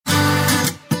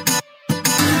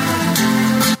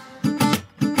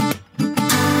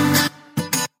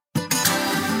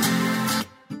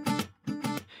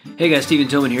Hey guys, Stephen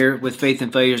Tillman here with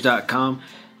faithandfailures.com.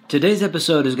 Today's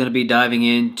episode is going to be diving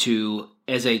into,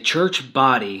 as a church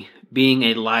body, being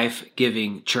a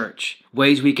life-giving church.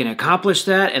 Ways we can accomplish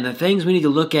that and the things we need to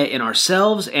look at in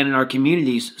ourselves and in our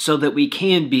communities so that we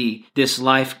can be this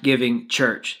life-giving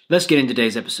church. Let's get into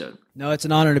today's episode. No, it's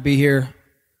an honor to be here,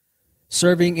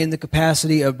 serving in the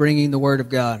capacity of bringing the Word of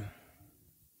God.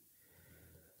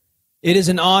 It is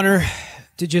an honor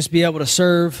to just be able to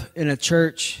serve in a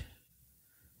church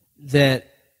that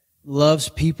loves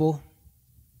people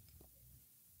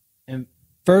and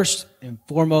first and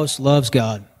foremost loves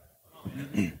God.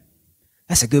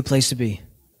 That's a good place to be.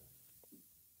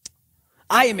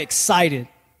 I am excited.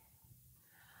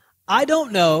 I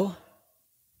don't know,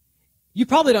 you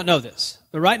probably don't know this,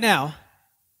 but right now,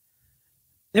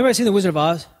 anybody seen The Wizard of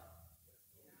Oz?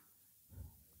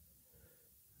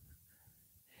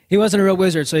 He wasn't a real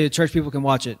wizard, so the church people can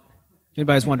watch it, if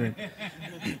anybody's wondering.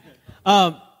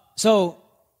 So,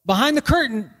 behind the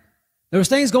curtain, there was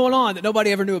things going on that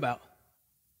nobody ever knew about.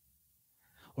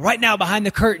 Well, right now, behind the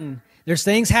curtain, there's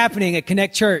things happening at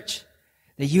Connect Church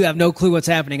that you have no clue what's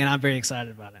happening, and I'm very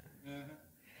excited about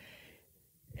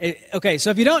it. Okay, so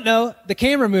if you don't know, the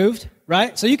camera moved,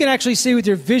 right? So you can actually see with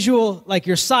your visual, like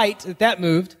your sight, that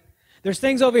moved. There's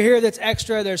things over here that's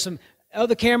extra. There's some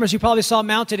other cameras you probably saw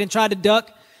mounted and tried to duck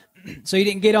so you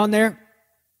didn't get on there.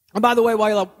 And by the way,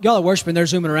 while y'all are worshiping, they're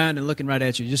zooming around and looking right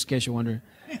at you, just in case you're wondering.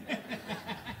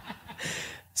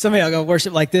 Some of y'all going to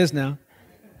worship like this now.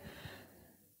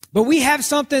 But we have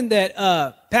something that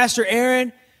Pastor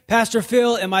Aaron, Pastor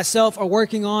Phil, and myself are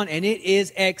working on, and it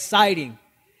is exciting.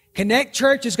 Connect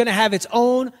Church is going to have its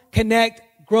own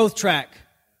Connect growth track.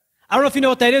 I don't know if you know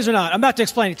what that is or not. I'm about to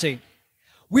explain it to you.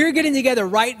 We're getting together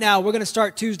right now. We're going to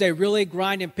start Tuesday really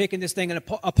grinding, picking this thing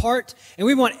apart. And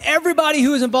we want everybody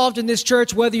who is involved in this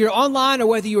church, whether you're online or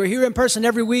whether you are here in person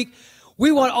every week, we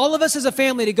want all of us as a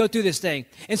family to go through this thing.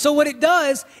 And so what it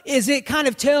does is it kind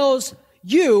of tells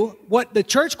you what the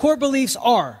church core beliefs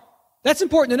are. That's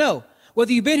important to know.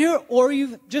 Whether you've been here or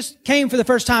you just came for the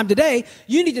first time today,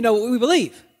 you need to know what we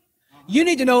believe. You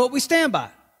need to know what we stand by.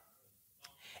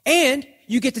 And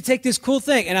you get to take this cool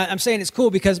thing, and I'm saying it's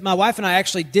cool because my wife and I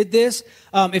actually did this.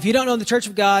 If you don't know, in the Church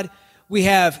of God, we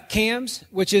have CAMS,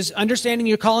 which is understanding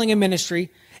your calling in ministry.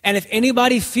 And if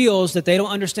anybody feels that they don't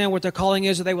understand what their calling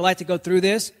is or they would like to go through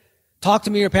this, talk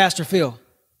to me or Pastor Phil.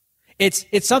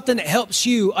 It's something that helps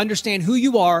you understand who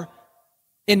you are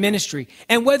in ministry.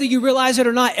 And whether you realize it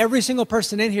or not, every single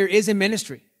person in here is in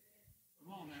ministry.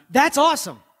 That's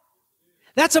awesome.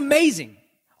 That's amazing.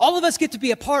 All of us get to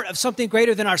be a part of something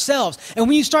greater than ourselves. And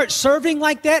when you start serving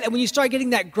like that, and when you start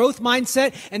getting that growth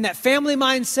mindset and that family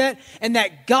mindset and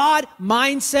that God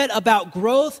mindset about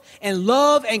growth and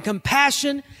love and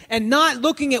compassion and not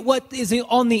looking at what is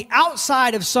on the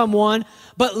outside of someone,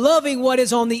 but loving what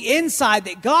is on the inside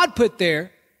that God put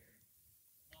there,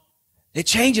 it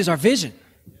changes our vision.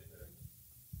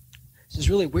 This is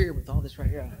really weird with all this right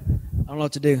here. I don't know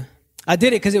what to do. I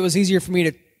did it because it was easier for me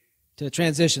to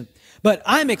transition. But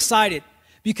I'm excited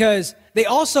because they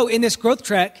also, in this growth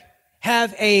track,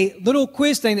 have a little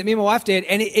quiz thing that me and my wife did,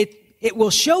 and it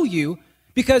will show you,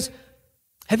 because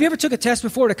have you ever took a test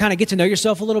before to kind of get to know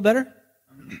yourself a little better?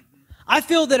 I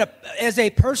feel that as a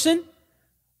person,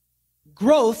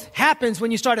 growth happens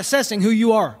when you start assessing who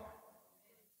you are.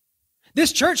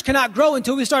 This church cannot grow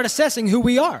until we start assessing who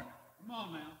we are.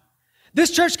 This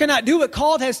church cannot do what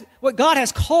God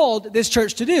has called this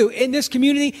church to do in this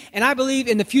community, and I believe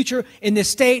in the future, in this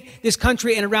state, this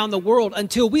country, and around the world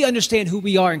until we understand who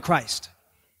we are in Christ.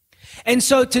 And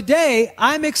so today,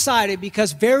 I'm excited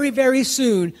because very, very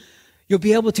soon, you'll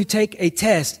be able to take a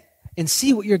test and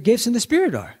see what your gifts in the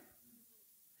Spirit are.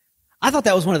 I thought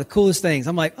that was one of the coolest things.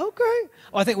 I'm like, okay.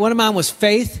 I think one of mine was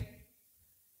faith.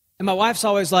 And my wife's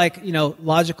always like,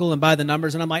 logical and by the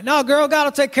numbers. And I'm like, no, girl, God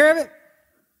will take care of it.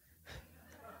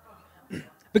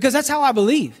 Because that's how I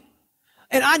believe.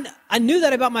 And I knew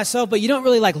that about myself, but you don't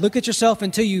really look at yourself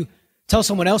until you tell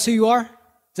someone else who you are. Does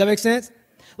that make sense?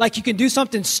 Like you can do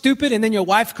something stupid and then your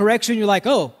wife corrects you and you're like,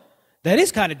 oh, that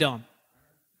is kind of dumb.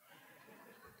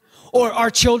 Or our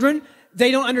children,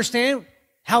 they don't understand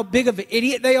how big of an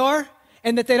idiot they are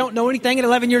and that they don't know anything at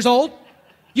 11 years old.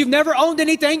 You've never owned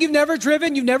anything. You've never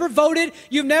driven. You've never voted.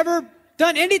 You've never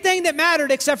done anything that mattered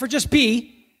except for just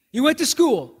be. You went to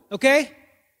school, okay?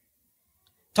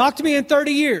 Talk to me in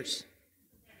 30 years.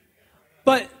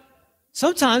 But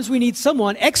sometimes we need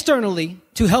someone externally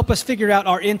to help us figure out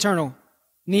our internal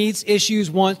needs,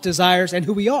 issues, wants, desires, and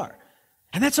who we are.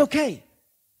 And that's okay.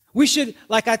 We should,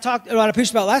 like I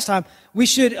preached about last time, we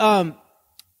should not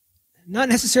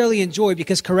necessarily enjoy,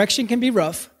 because correction can be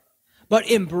rough, but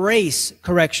embrace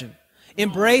correction.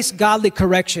 Embrace godly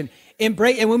correction. And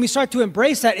when we start to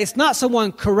embrace that, it's not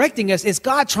someone correcting us, it's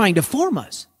God trying to form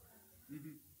us.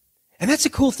 And that's a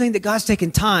cool thing that God's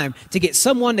taken time to get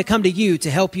someone to come to you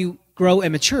to help you grow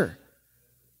and mature.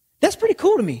 That's pretty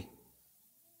cool to me.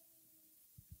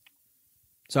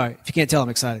 Sorry, if you can't tell, I'm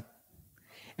excited.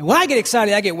 And when I get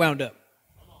excited, I get wound up.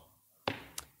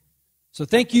 So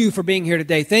thank you for being here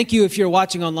today. Thank you if you're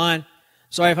watching online.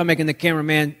 Sorry if I'm making the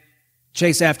cameraman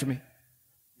chase after me.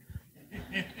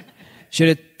 Should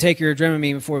have taken your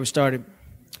Dramamine before we started.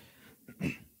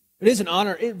 It is an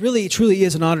honor. It really, truly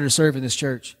is an honor to serve in this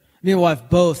church. Me and my wife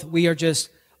both, we are just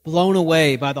blown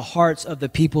away by the hearts of the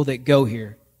people that go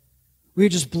here. We are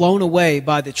just blown away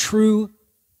by the true,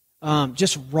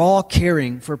 just raw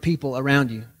caring for people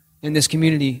around you in this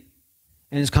community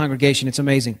and this congregation. It's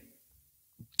amazing.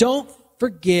 Don't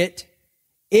forget,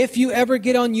 if you ever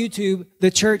get on YouTube,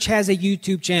 the church has a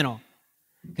YouTube channel.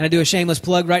 Can I do a shameless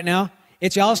plug right now?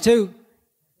 It's y'all's too.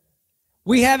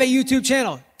 We have a YouTube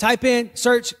channel. Type in,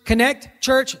 search Connect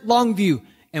Church Longview,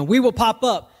 and we will pop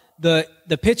up the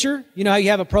picture. You know how you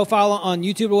have a profile on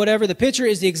YouTube or whatever? The picture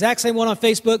is the exact same one on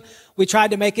Facebook. We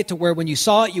tried to make it to where when you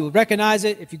saw it, you would recognize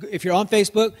it if you're on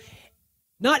Facebook.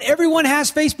 Not everyone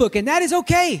has Facebook, and that is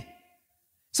okay.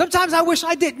 Sometimes I wish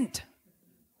I didn't.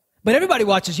 But everybody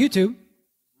watches YouTube.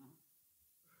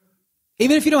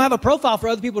 Even if you don't have a profile for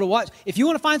other people to watch, if you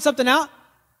want to find something out,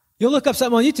 you'll look up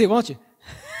something on YouTube, won't you?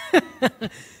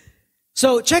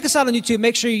 So check us out on YouTube.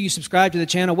 Make sure you subscribe to the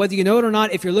channel. Whether you know it or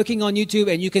not, if you're looking on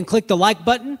YouTube and you can click the like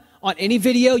button on any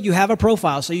video, you have a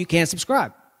profile, so you can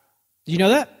subscribe. Did you know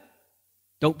that?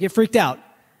 Don't get freaked out.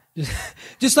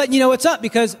 Just letting you know what's up,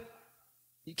 because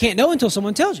you can't know until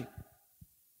someone tells you.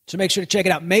 So make sure to check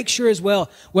it out. Make sure as well,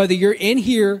 whether you're in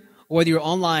here or whether you're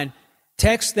online,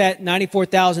 text that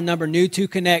 94,000 number, new to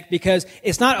connect, because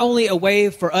it's not only a way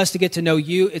for us to get to know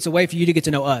you, it's a way for you to get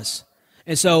to know us.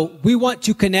 And so we want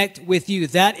to connect with you.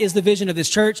 That is the vision of this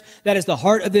church. That is the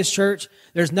heart of this church.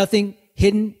 There's nothing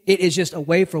hidden. It is just a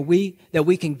way for that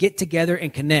we can get together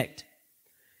and connect.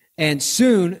 And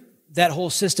soon that whole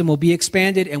system will be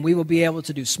expanded, and we will be able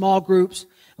to do small groups,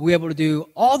 and we'll be able to do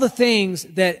all the things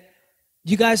that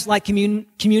you guys like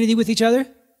community with each other.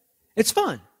 It's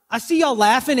fun. I see y'all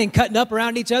laughing and cutting up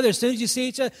around each other as soon as you see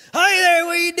each other. Hey there,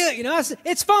 what are you doing? You know,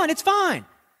 it's fun. It's fine.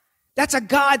 That's a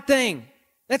God thing.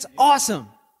 That's awesome.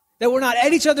 That we're not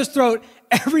at each other's throat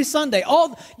every Sunday.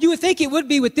 You would think it would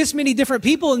be with this many different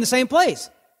people in the same place.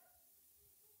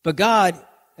 But God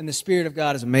and the Spirit of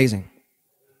God is amazing.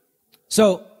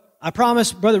 So I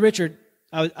promised Brother Richard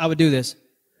I would do this.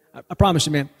 I promise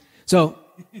you, man. So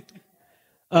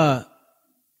I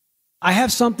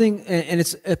have something, and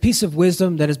it's a piece of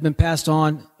wisdom that has been passed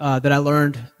on that I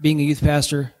learned being a youth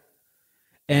pastor.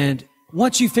 And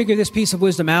once you figure this piece of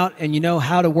wisdom out and you know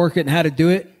how to work it and how to do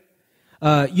it,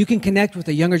 you can connect with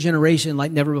the younger generation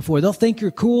like never before. They'll think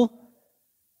you're cool,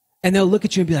 and they'll look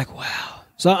at you and be like, wow.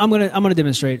 So I'm gonna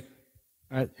demonstrate.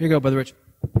 All right, here you go, Brother Rich.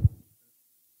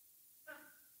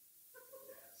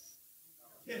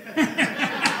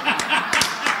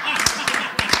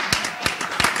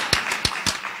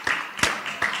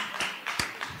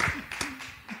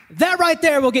 That right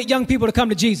there will get young people to come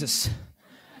to Jesus.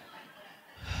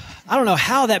 I don't know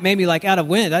how that made me like out of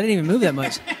wind. I didn't even move that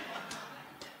much.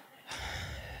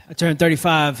 I turned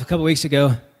 35 a couple weeks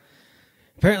ago.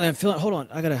 Apparently I'm feeling, hold on,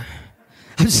 I'm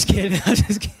just kidding. I'm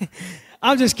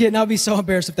just kidding. I'd be so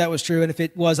embarrassed if that was true. And if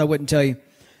it was, I wouldn't tell you.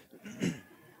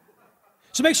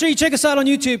 So make sure you check us out on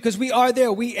YouTube, because we are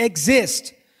there. We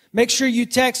exist. Make sure you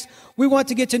text. We want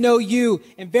to get to know you.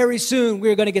 And very soon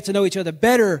we're going to get to know each other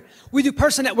better. We're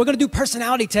going to do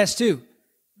personality tests too.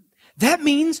 That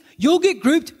means you'll get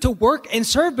grouped to work and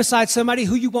serve beside somebody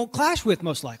who you won't clash with,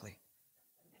 most likely.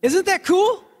 Isn't that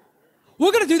cool?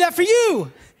 We're going to do that for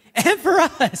you and for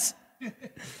us.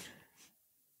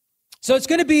 So it's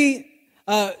going to be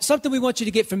something we want you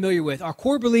to get familiar with. Our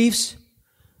core beliefs,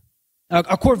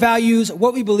 our core values,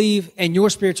 what we believe, and your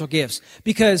spiritual gifts.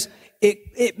 Because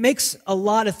it makes a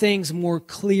lot of things more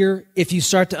clear if you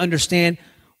start to understand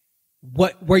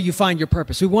where you find your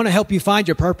purpose. We want to help you find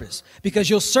your purpose, because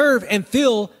you'll serve and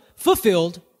feel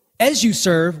fulfilled as you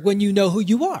serve when you know who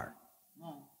you are.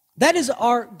 That is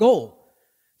our goal,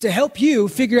 to help you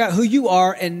figure out who you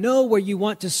are and know where you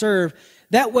want to serve.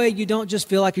 That way you don't just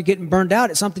feel like you're getting burned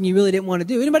out at something you really didn't want to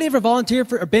do. Anybody ever volunteer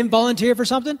for, or been volunteer for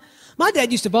something? My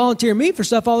dad used to volunteer me for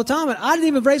stuff all the time, and I didn't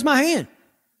even raise my hand.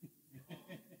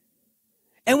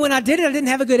 And when I did it, I didn't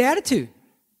have a good attitude.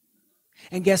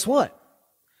 And guess what?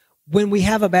 When we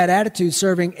have a bad attitude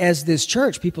serving as this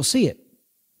church, people see it.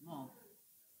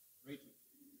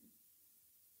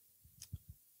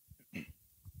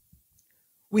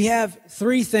 We have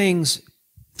three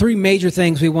major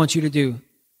things we want you to do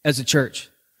as a church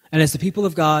and as the people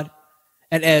of God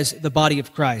and as the body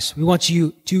of Christ. We want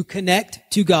you to connect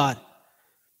to God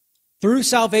through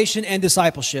salvation and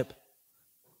discipleship.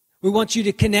 We want you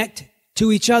to connect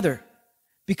to each other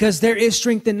because there is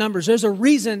strength in numbers. There's a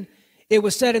reason it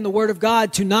was said in the Word of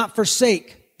God to not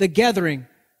forsake the gathering,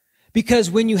 because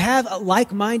when you have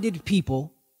like-minded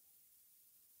people,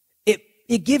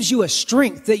 it gives you a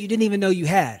strength that you didn't even know you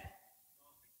had.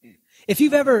 If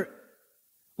you've ever,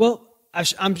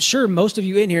 I'm sure most of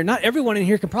you in here, not everyone in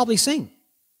here can probably sing.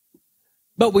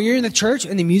 But when you're in the church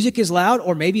and the music is loud,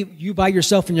 or maybe you by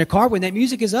yourself in your car, when that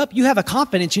music is up, you have a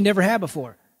confidence you never had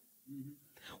before.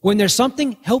 When there's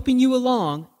something helping you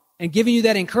along and giving you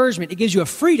that encouragement, it gives you a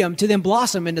freedom to then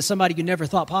blossom into somebody you never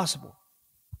thought possible.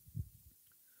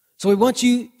 So we want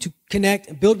you to connect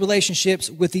and build relationships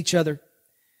with each other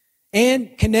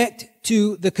and connect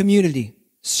to the community,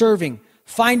 serving,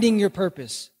 finding your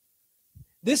purpose.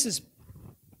 This is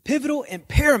pivotal and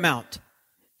paramount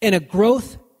in a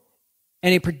growth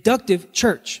and a productive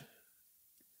church.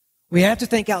 We have to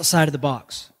think outside of the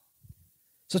box.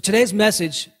 So today's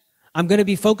message, I'm going to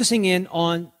be focusing in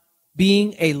on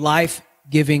being a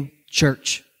life-giving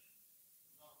church.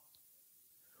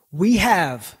 We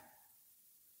have,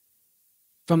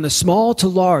 from the small to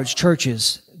large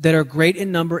churches that are great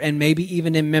in number and maybe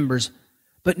even in members,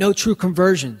 but no true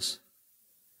conversions.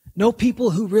 No people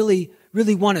who really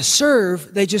want to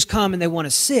serve. They just come and they want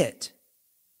to sit.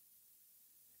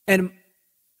 And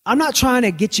I'm not trying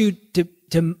to get you to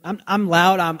I'm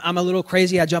loud, I'm a little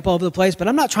crazy, I jump all over the place, but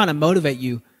I'm not trying to motivate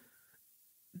you.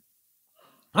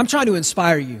 I'm trying to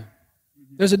inspire you.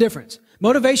 There's a difference.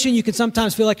 Motivation, you can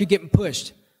sometimes feel like you're getting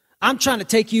pushed. I'm trying to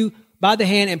take you by the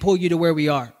hand and pull you to where we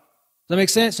are. Does that make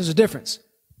sense? There's a difference.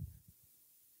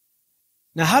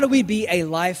 Now, how do we be a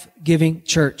life-giving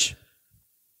church?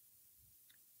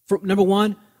 Number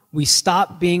one, we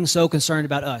stop being so concerned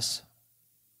about us.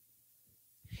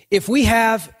 If we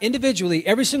have individually,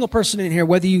 every single person in here,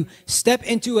 whether you step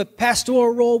into a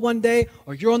pastoral role one day,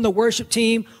 or you're on the worship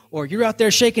team, or you're out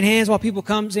there shaking hands while people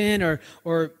comes in,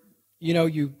 or you know,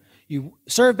 you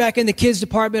serve back in the kids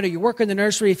department, or you work in the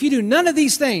nursery, if you do none of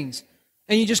these things,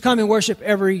 and you just come and worship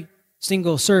every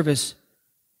single service,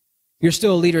 you're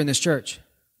still a leader in this church.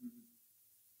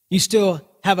 You still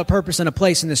have a purpose and a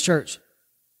place in this church.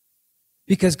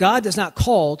 Because God does not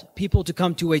call people to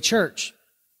come to a church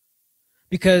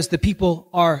because the people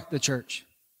are the church.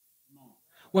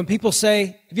 When people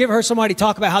say, have you ever heard somebody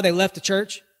talk about how they left the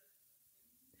church?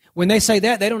 When they say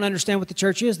that, they don't understand what the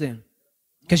church is then.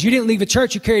 Because you didn't leave the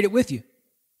church, you carried it with you.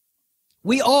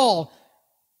 We all,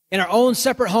 in our own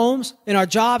separate homes, in our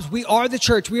jobs, we are the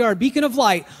church. We are a beacon of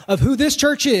light of who this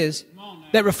church is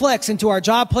that reflects into our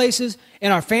job places,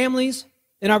 in our families,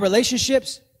 in our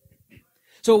relationships.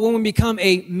 So when we become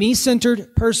a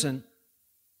me-centered person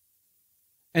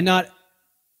and not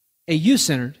a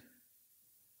you-centered,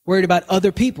 worried about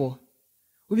other people,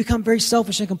 we become very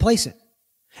selfish and complacent.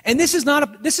 And this is not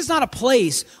a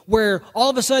place where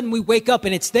all of a sudden we wake up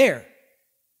and it's there.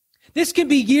 This can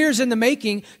be years in the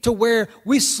making to where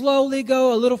we slowly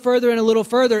go a little further and a little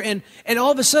further, and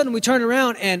all of a sudden we turn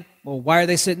around and, well, why are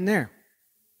they sitting there?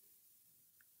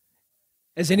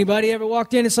 Has anybody ever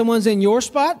walked in and someone's in your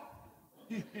spot?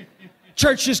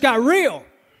 Church just got real.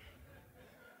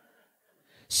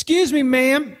 Excuse me,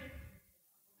 ma'am.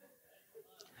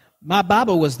 My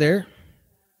Bible was there.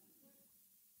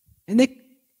 And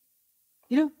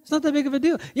it's not that big of a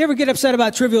deal. You ever get upset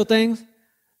about trivial things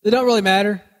that don't really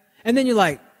matter? And then you're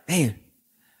like, man,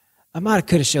 I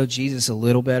could have showed Jesus a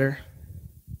little better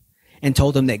and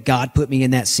told him that God put me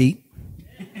in that seat.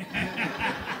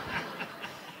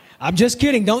 I'm just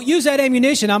kidding. Don't use that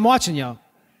ammunition. I'm watching y'all.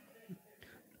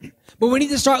 But we need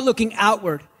to start looking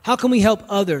outward. How can we help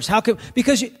others? Have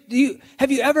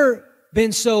you ever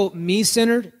been so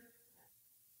me-centered?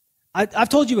 I've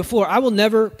told you before, I will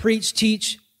never preach,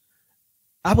 teach.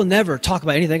 I will never talk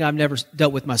about anything I've never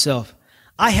dealt with myself.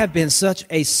 I have been such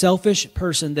a selfish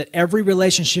person that every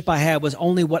relationship I had was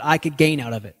only what I could gain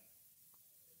out of it.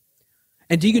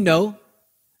 And do you know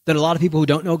that a lot of people who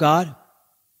don't know God,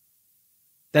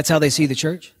 that's how they see the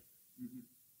church?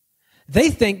 They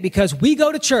think because we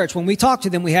go to church, when we talk to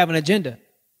them, we have an agenda.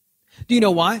 Do you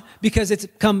know why? Because it's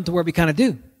come to where we kind of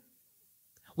do.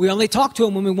 We only talk to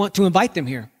them when we want to invite them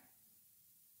here.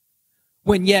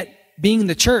 When yet, being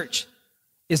the church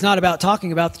is not about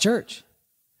talking about the church.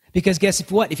 Because guess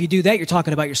what? If you do that, you're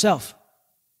talking about yourself.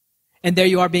 And there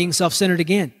you are being self-centered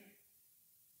again.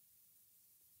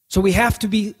 So we have to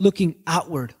be looking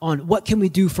outward on what can we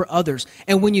do for others.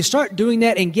 And when you start doing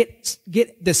that and get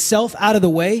the self out of the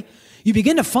way, you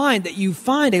begin to find that you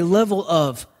find a level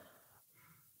of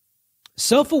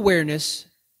self-awareness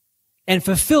and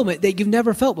fulfillment that you've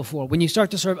never felt before when you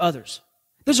start to serve others.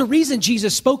 There's a reason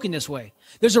Jesus spoke in this way.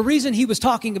 There's a reason he was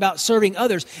talking about serving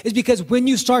others, is because when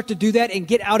you start to do that and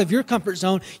get out of your comfort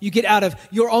zone, you get out of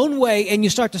your own way and you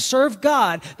start to serve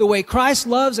God the way Christ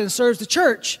loves and serves the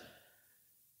church,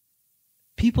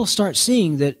 people start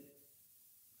seeing that,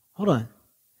 hold on,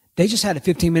 they just had a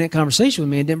 15-minute conversation with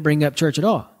me and didn't bring up church at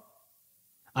all.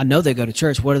 I know they go to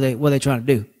church. What are they trying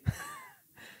to do?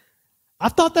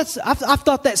 I've thought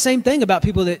that same thing about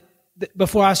people that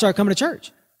before I started coming to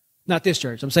church. Not this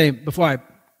church. I'm saying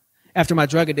after my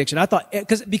drug addiction, I thought,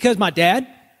 because my dad,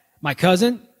 my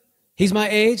cousin, he's my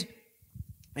age,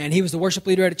 and he was the worship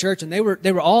leader at a church, and they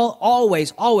were all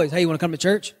always, hey, you want to come to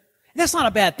church? And that's not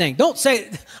a bad thing.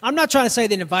 I'm not trying to say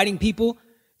that inviting people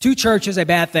to church is a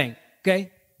bad thing,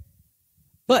 okay?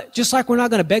 But just like we're not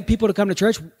going to beg people to come to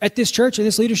church, at this church and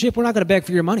this leadership, we're not going to beg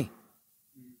for your money.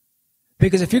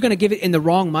 Because if you're going to give it in the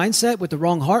wrong mindset with the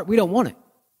wrong heart, we don't want it.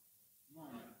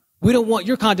 We don't want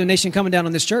your condemnation coming down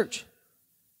on this church.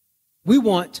 We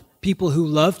want people who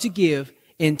love to give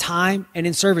in time and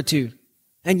in servitude.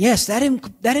 And yes, that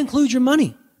includes your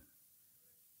money.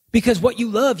 Because what you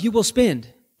love, you will spend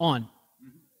on.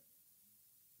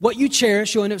 What you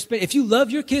cherish, you'll end up spending. If you love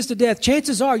your kids to death,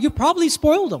 chances are you probably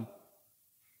spoiled them.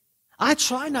 I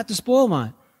try not to spoil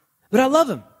mine, but I love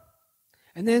him.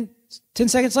 And then 10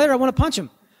 seconds later, I want to punch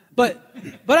him. But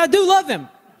I do love him.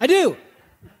 I do.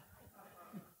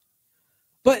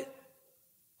 But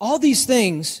all these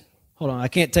things, hold on, I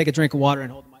can't take a drink of water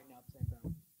and hold the mic now at the same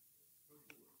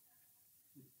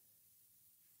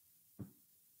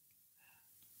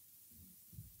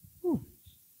time.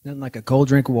 Nothing like a cold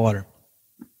drink of water.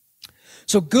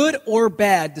 So good or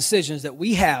bad decisions that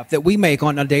we make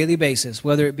on a daily basis,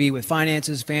 whether it be with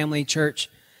finances, family, church,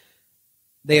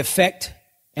 they affect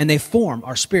and they form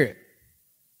our spirit.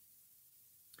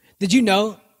 Did you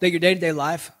know that your day-to-day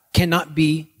life cannot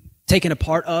be taken a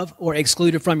part of or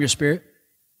excluded from your spirit?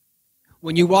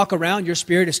 When you walk around, your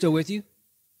spirit is still with you.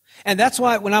 And that's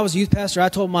why when I was a youth pastor, I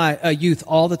told my youth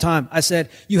all the time, I said,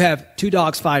 you have two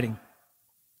dogs fighting.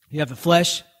 You have the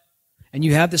flesh and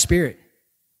you have the spirit.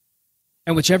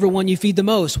 And whichever one you feed the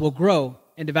most will grow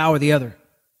and devour the other.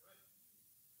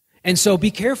 And so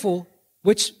be careful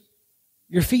which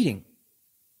you're feeding.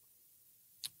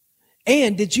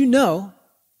 And did you know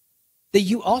that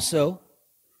you also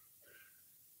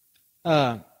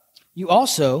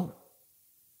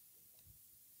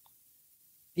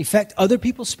affect other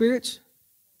people's spirits?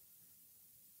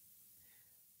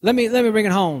 Let me bring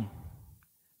it home.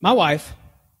 My wife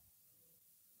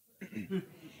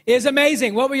is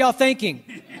amazing. What were y'all thinking?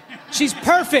 She's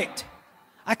perfect.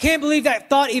 I can't believe that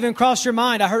thought even crossed your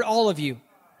mind. I heard all of you.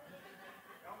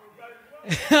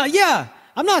 Yeah,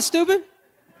 I'm not stupid.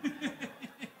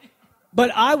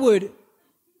 But I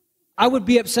would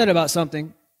be upset about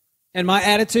something, and my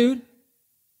attitude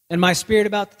and my spirit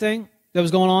about the thing that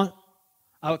was going on,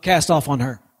 I would cast off on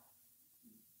her.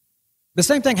 The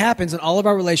same thing happens in all of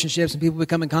our relationships and people we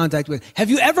come in contact with. Have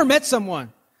you ever met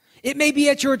someone? It may be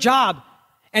at your job,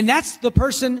 and that's the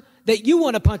person that you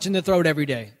want to punch in the throat every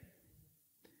day.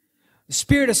 The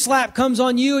spirit of slap comes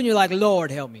on you, and you're like, Lord,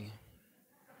 help me.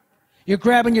 You're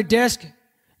grabbing your desk.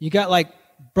 You got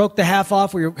broke the half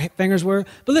off where your fingers were.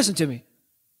 But listen to me.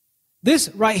 This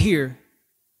right here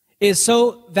is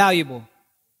so valuable.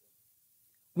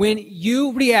 When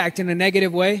you react in a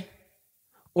negative way,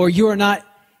 or you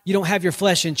don't have your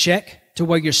flesh in check to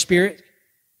where your spirit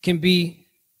can be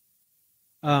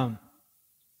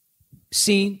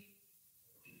seen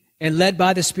and led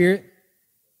by the Spirit,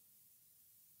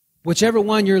 whichever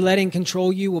one you're letting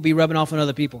control you will be rubbing off on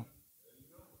other people.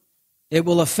 It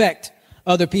will affect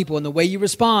other people, and the way you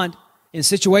respond in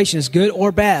situations, good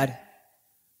or bad,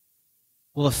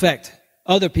 will affect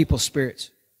other people's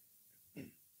spirits.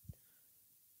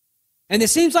 And it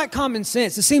seems like common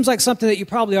sense. It seems like something that you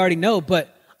probably already know,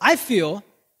 but I feel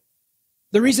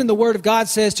the reason the Word of God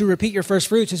says to repeat your first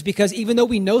fruits is because even though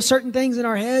we know certain things in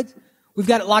our heads, we've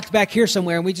got it locked back here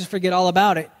somewhere and we just forget all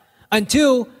about it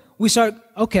until we start,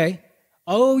 okay,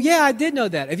 oh yeah, I did know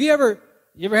that. Have you ever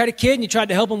had a kid and you tried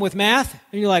to help them with math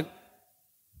and you're like,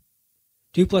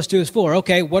 2 + 2 is 4.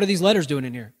 Okay, what are these letters doing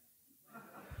in here?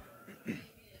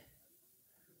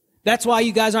 That's why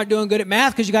you guys aren't doing good at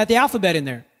math, because you got the alphabet in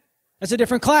there. That's a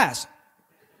different class.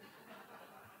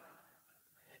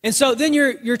 And so then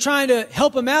you're trying to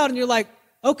help them out and you're like,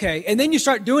 okay. And then you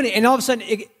start doing it and all of a sudden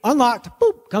it unlocked,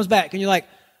 boop, comes back. And you're like,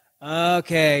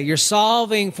 Okay, you're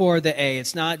solving for the A.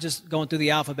 It's not just going through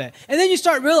the alphabet. And then you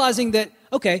start realizing that,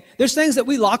 okay, there's things that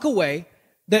we lock away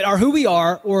that are who we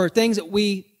are, or things that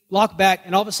we lock back,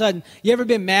 and all of a sudden, you ever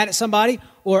been mad at somebody?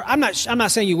 Or I'm not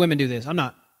saying you women do this. I'm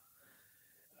not.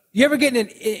 You ever get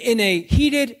in a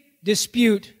heated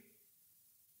dispute,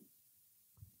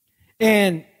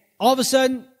 and all of a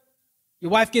sudden,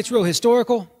 your wife gets real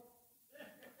historical,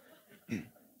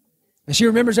 and she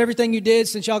remembers everything you did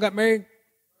since y'all got married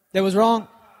that was wrong?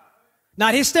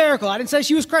 Not hysterical. I didn't say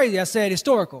she was crazy. I said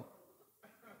historical.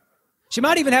 She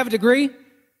might even have a degree,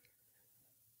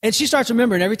 and she starts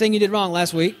remembering everything you did wrong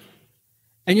last week,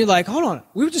 and you're like, hold on,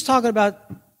 we were just talking about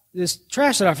this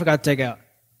trash that I forgot to take out.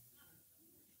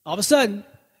 All of a sudden,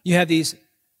 you have these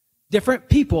different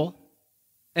people,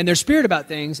 and their spirit about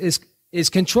things is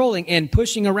controlling and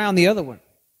pushing around the other one.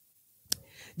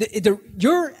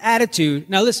 Your attitude,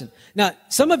 now listen, now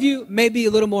some of you may be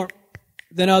a little more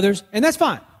than others, and that's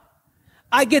fine.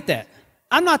 I get that.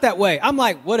 I'm not that way. I'm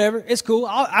like, whatever, it's cool.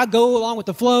 I go along with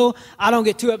the flow. I don't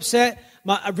get too upset.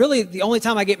 Really, the only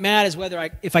time I get mad is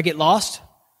if I get lost.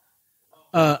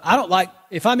 I don't like,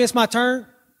 if I miss my turn.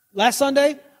 Last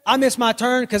Sunday, I missed my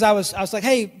turn because I was like,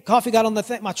 hey, coffee got on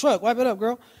my truck. Wipe it up,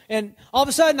 girl. And all of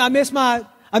a sudden, I missed my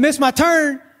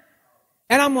turn.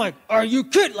 And I'm like, are you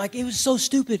kidding? Like, it was so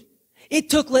stupid. It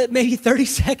took maybe 30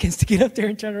 seconds to get up there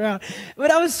and turn around.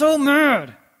 But I was so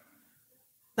mad.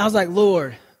 I was like,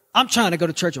 Lord, I'm trying to go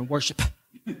to church and worship.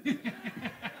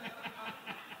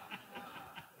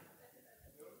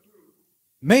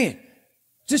 Man,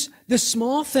 just the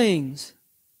small things.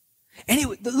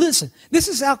 Anyway, listen, this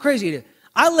is how crazy it is.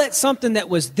 I let something that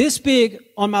was this big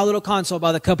on my little console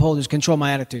by the cup holders control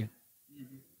my attitude.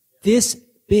 This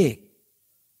big.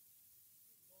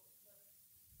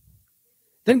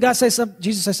 Didn't God say something?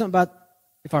 Jesus say something about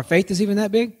if our faith is even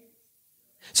that big?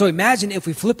 So imagine if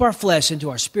we flip our flesh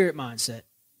into our spirit mindset.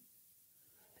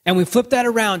 And we flip that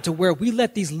around to where we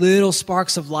let these little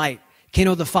sparks of light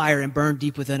kindle the fire and burn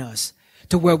deep within us.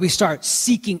 To where we start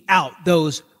seeking out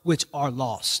those which are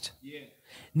lost. Yeah.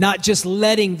 Not just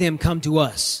letting them come to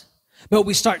us, but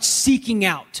we start seeking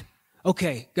out.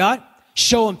 Okay, God,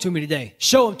 show them to me today.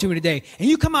 Show them to me today. And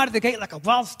you come out of the gate like a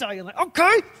wild stallion, like,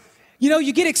 okay. You know,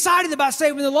 you get excited about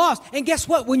saving the lost. And guess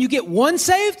what? When you get one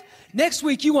saved, next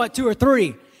week you want 2 or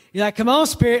 3. You're like, come on,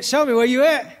 Spirit, show me where you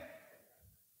at.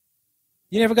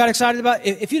 You never got excited about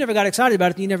it? If you never got excited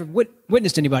about it, then you never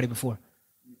witnessed anybody before.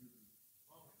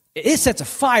 It sets a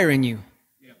fire in you.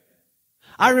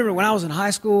 I remember when I was in high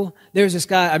school, there was this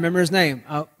guy, I remember his name.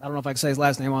 I don't know if I can say his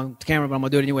last name on camera, but I'm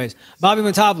going to do it anyways. Bobby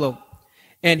Montalvo.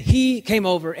 And he came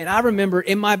over, and I remember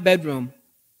in my bedroom,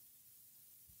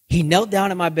 he knelt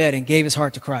down in my bed and gave his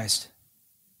heart to Christ.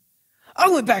 I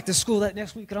went back to school that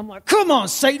next week, and I'm like, come on,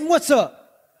 Satan, what's up?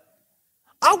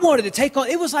 I wanted to take on,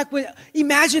 it was like,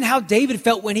 imagine how David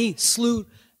felt when he slew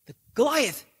the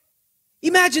Goliath.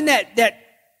 Imagine that.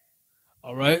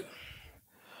 All right.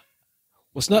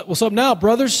 What's up now,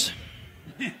 brothers?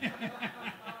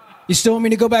 You still want me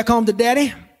to go back home to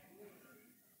daddy?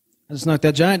 I just knocked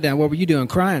that giant down. What were you doing?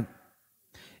 Crying.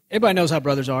 Everybody knows how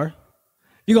brothers are.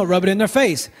 You're going to rub it in their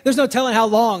face. There's no telling how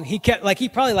long he kept, he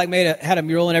probably had a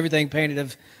mural and everything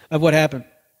painted of what happened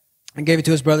and gave it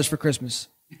to his brothers for Christmas.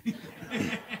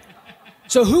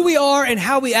 So who we are and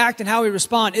how we act and how we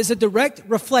respond is a direct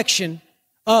reflection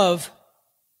of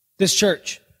this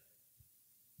church.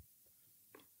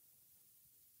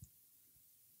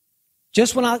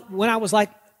 Just when I was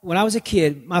a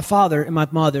kid, my father and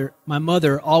my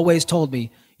mother always told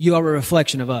me, you are a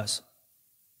reflection of us.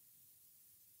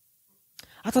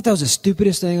 I thought that was the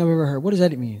stupidest thing I've ever heard. What does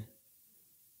that mean?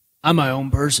 I'm my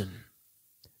own person.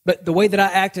 But the way that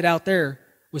I acted out there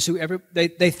was whoever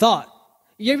they thought.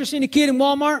 You ever seen a kid in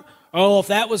Walmart? Oh, if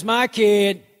that was my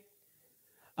kid,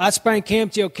 I'd spank him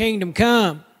till kingdom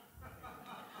come.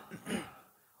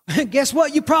 Guess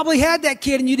what? You probably had that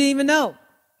kid and you didn't even know.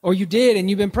 Or you did, and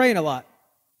you've been praying a lot.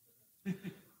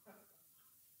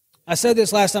 I said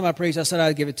this last time I preached. I said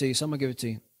I'd give it to you, so I'm going to give it to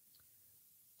you.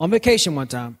 On vacation one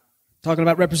time, talking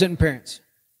about representing parents.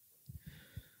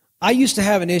 I used to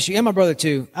have an issue, and my brother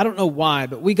too. I don't know why,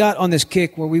 but we got on this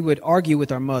kick where we would argue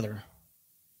with our mother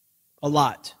a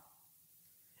lot.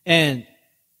 And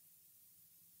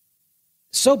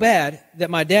so bad that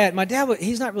my dad,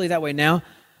 he's not really that way now,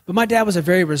 but my dad was a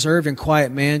very reserved and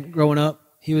quiet man growing up.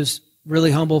 He was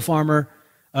really humble farmer.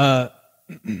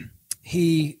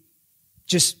 He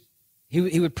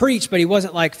would preach, but he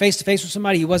wasn't like face to face with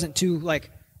somebody. He wasn't too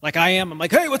like I am. I'm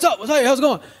like, hey, what's up? Hey, how's it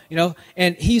going? You know,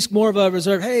 and he's more of a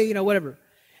reserved, hey, you know, whatever.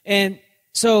 And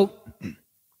so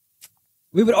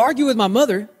we would argue with my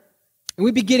mother, And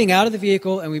we'd be getting out of the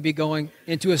vehicle and we'd be going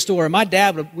into a store. And my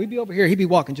dad, we'd be over here, he'd be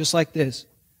walking just like this.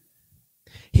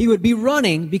 He would be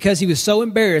running because he was so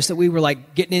embarrassed that we were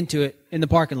like getting into it in the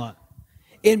parking lot.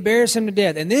 Embarrass him to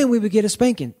death. And then we would get a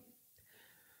spanking.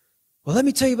 Well, let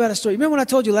me tell you about a story. Remember when I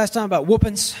told you last time about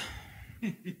whoopings?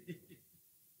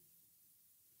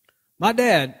 My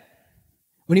dad,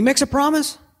 when he makes a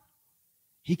promise,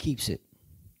 he keeps it.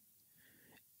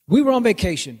 We were on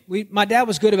vacation. My dad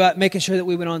was good about making sure that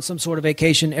we went on some sort of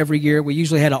vacation every year. We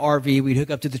usually had an RV. We'd hook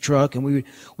up to the truck, and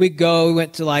we'd go. We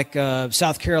went to like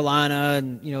South Carolina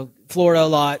and Florida a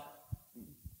lot,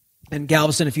 and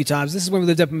Galveston a few times. This is when we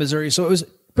lived up in Missouri, so it was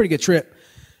a pretty good trip.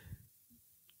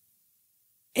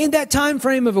 In that time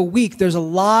frame of a week, there's a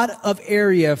lot of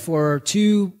area for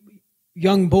two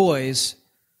young boys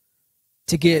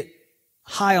to get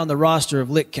high on the roster of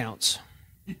lick counts.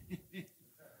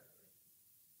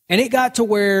 And it got to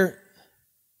where,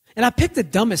 and I picked the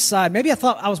dumbest side. Maybe I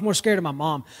thought I was more scared of my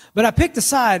mom, but I picked the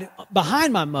side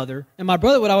behind my mother, and my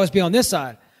brother would always be on this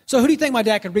side. So who do you think my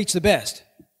dad could reach the best?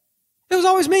 It was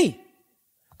always me.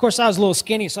 Of course, I was a little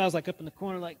skinny, so I was like up in the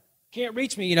corner, like, can't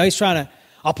reach me. He's trying to,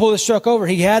 I'll pull this truck over.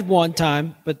 He had one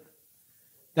time, but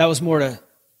that was more to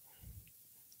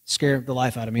scare the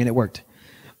life out of me, and it worked.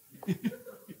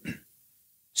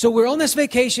 So we're on this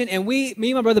vacation, and me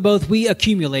and my brother both, we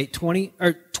accumulate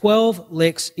 12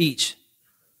 licks each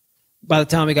by the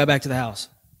time we got back to the house.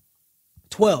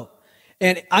 12.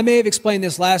 And I may have explained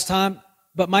this last time,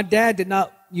 but my dad did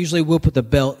not usually whoop with a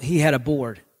belt. He had a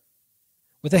board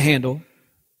with a handle,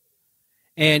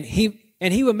 and he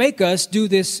would make us do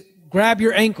this, grab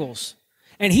your ankles.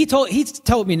 And he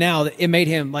told me now that it made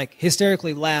him like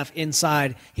hysterically laugh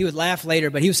inside. He would laugh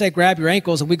later, but he would say, grab your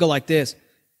ankles, and we'd go like this.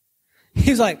 He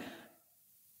was like,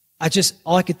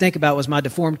 all I could think about was my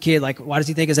deformed kid. Like, why does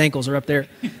he think his ankles are up there?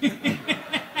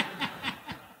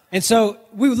 And so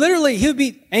he would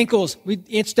be ankles. We'd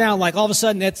inch down, like all of a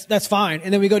sudden that's fine.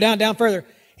 And then we go down further.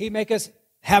 He'd make us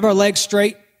have our legs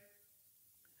straight.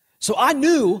 So I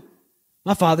knew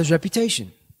my father's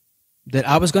reputation, that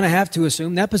I was going to have to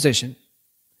assume that position,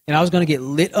 and I was going to get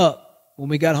lit up when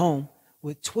we got home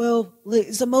with 12 licks.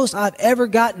 It's the most I've ever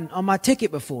gotten on my ticket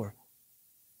before.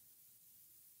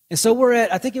 And so we're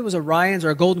at, I think it was a Ryan's or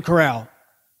a Golden Corral.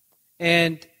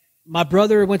 And my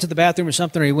brother went to the bathroom or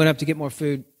something, or he went up to get more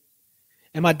food.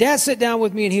 And my dad sat down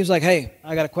with me, and he was like, hey,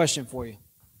 I got a question for you.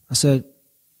 I said,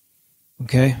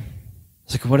 okay. I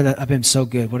was like, I've been so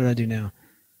good. What did I do now?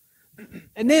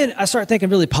 And then I started thinking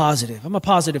really positive. I'm a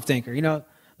positive thinker.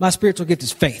 My spiritual gift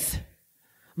is faith.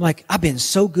 I'm like, I've been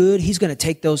so good, he's going to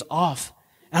take those off.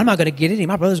 And I'm not going to get any.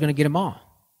 My brother's going to get them all.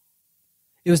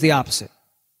 It was the opposite.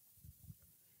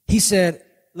 He said,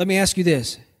 let me ask you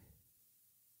this.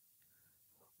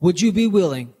 Would you be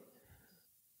willing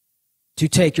to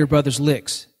take your brother's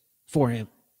licks for him?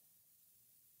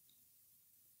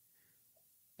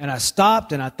 And I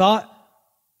stopped and I thought,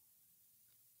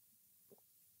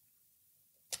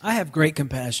 I have great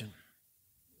compassion.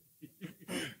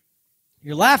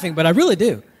 You're laughing, but I really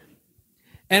do.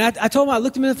 And I told him, I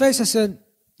looked him in the face, I said,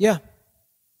 yeah,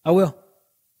 I will.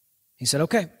 He said,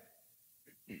 okay.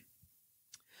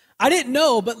 I didn't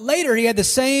know, but later he had the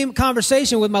same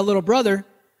conversation with my little brother.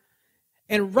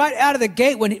 And right out of the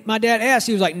gate, when my dad asked,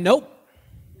 he was like, nope.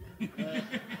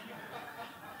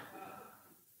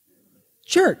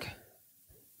 Jerk.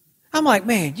 I'm like,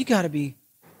 man, you got to be,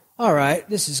 all right,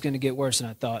 this is going to get worse than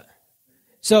I thought.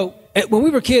 So when we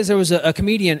were kids, there was a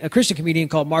Christian comedian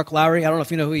called Mark Lowry. I don't know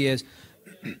if you know who he is.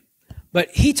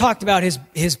 But he talked about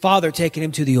his father taking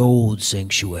him to the old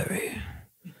sanctuary.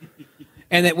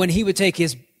 And that when he would take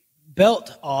his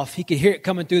belt off, he could hear it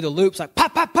coming through the loops like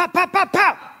pop, pop, pop, pop, pop,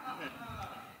 pop.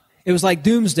 It was like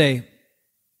doomsday.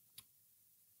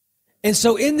 And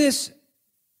so in this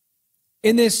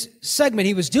segment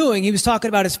he was talking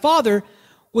about his father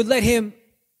would let him,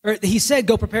 or he said,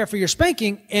 go prepare for your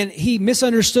spanking, and he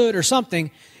misunderstood or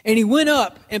something, and he went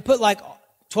up and put like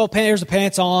 12 pairs of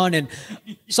pants on and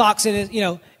socks in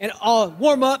his, and all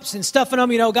warm-ups and stuffing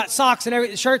them, got socks and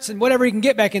everything, shirts and whatever he can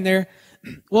get back in there.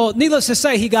 Well, needless to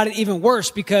say, he got it even worse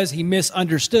because he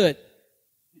misunderstood.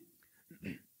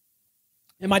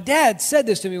 And my dad said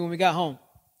this to me when we got home.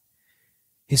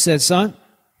 He said, son,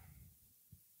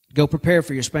 go prepare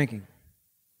for your spanking.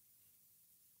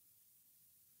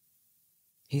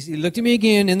 He looked at me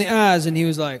again in the eyes and he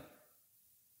was like,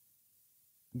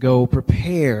 go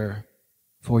prepare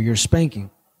for your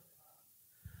spanking.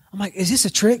 I'm like, is this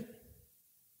a trick?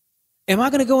 Am I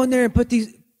going to go in there and put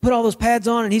all those pads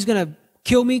on and he's going to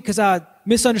kill me because I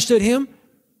misunderstood him?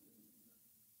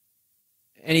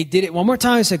 And he did it one more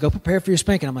time. He said, go prepare for your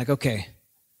spanking. I'm like, okay,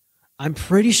 I'm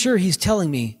pretty sure he's telling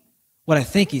me what I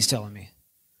think he's telling me.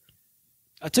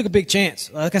 I took a big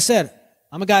chance. Like I said,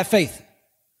 I'm a guy of faith.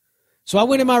 So I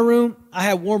went in my room. I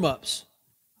had warm-ups.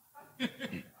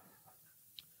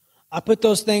 I put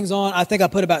those things on. I think I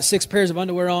put about 6 pairs of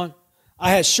underwear on.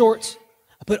 I had shorts.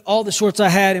 I put all the shorts I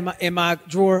had in my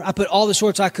drawer. I put all the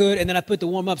shorts I could, and then I put the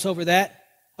warm-ups over that.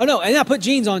 Oh, no, and I put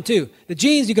jeans on, too. The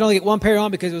jeans, you could only get 1 pair on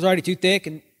because it was already too thick,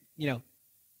 and,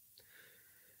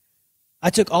 I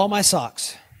took all my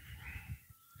socks.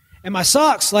 And my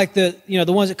socks, like the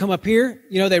ones that come up here,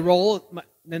 they roll,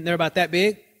 and they're about that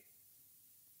big.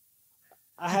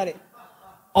 I had it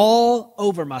all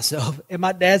over myself. And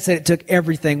my dad said it took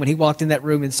everything when he walked in that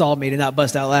room and saw me to not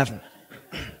bust out laughing.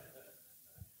 And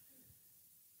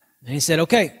he said,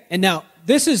 okay. And now,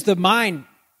 this is the mind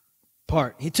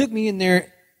part. He took me in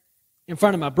there in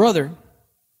front of my brother,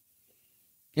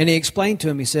 and he explained to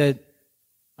him, he said,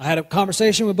 I had a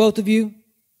conversation with both of you.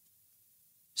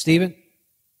 Stephen,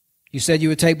 you said you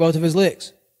would take both of his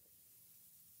legs.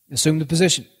 Assume the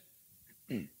position.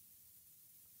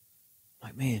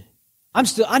 Like, man,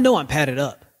 I know I'm padded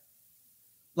up.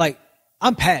 Like,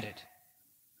 I'm padded.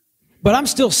 But I'm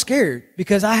still scared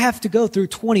because I have to go through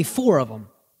 24 of them.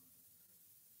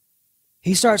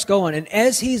 He starts going, and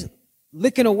as he's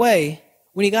licking away,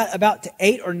 when he got about to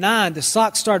 8 or 9, the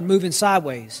socks started moving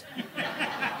sideways.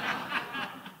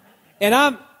 And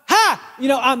I'm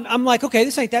like, okay,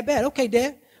 this ain't that bad. Okay,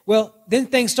 Dad. Well, then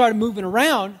things started moving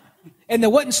around, and there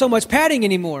wasn't so much padding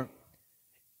anymore.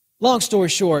 Long story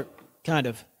short, kind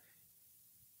of.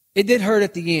 It did hurt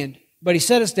at the end, but he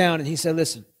set us down and he said,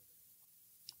 listen,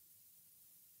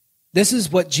 this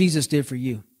is what Jesus did for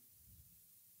you.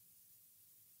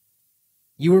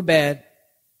 You were bad.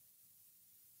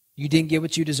 You didn't get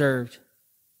what you deserved.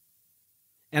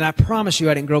 And I promise you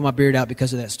I didn't grow my beard out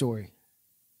because of that story.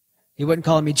 He wasn't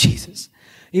calling me Jesus.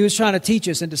 He was trying to teach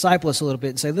us and disciple us a little bit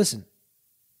and say, listen,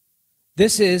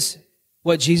 this is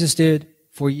what Jesus did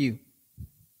for you.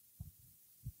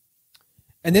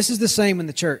 And this is the same in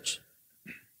the church.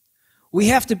 We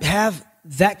have to have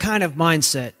that kind of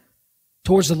mindset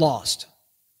towards the lost.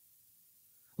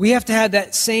 We have to have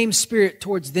that same spirit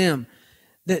towards them,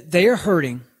 that they are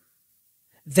hurting,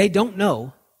 they don't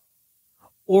know,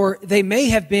 or they may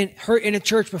have been hurt in a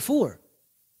church before.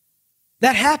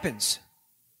 That happens.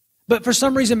 But for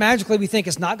some reason, magically, we think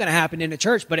it's not going to happen in a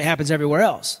church, but it happens everywhere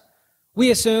else. They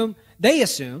assume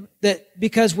that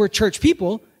because we're church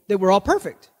people, that we're all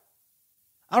perfect.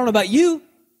 I don't know about you,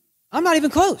 I'm not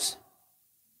even close.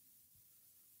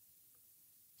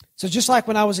 So just like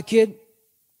when I was a kid,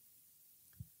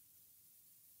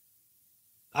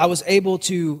 I was able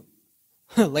to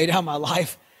lay down my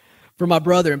life for my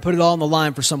brother and put it all on the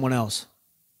line for someone else.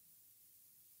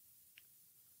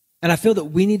 And I feel that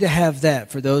we need to have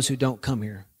that for those who don't come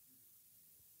here.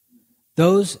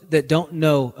 Those that don't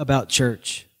know about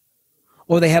church,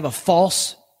 or they have a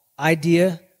false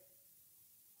idea,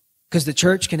 because the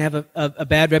church can have a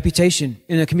bad reputation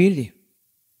in a community.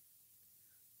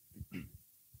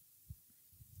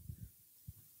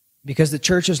 Because the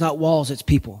church is not walls, it's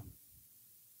people.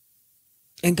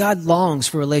 And God longs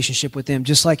for a relationship with them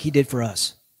just like He did for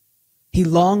us. He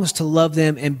longs to love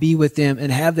them and be with them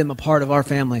and have them a part of our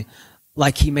family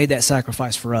like He made that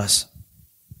sacrifice for us.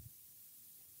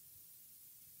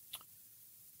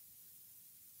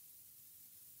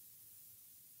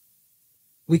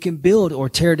 We can build or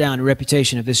tear down a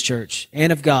reputation of this church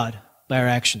and of God by our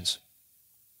actions.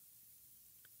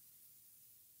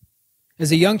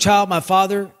 As a young child, my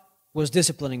father was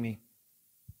disciplining me.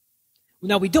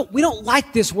 Now, we don't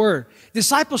like this word.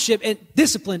 Discipleship and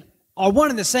discipline are one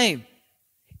and the same.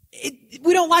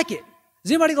 We don't like it.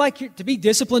 Does anybody like to be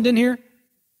disciplined in here?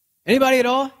 Anybody at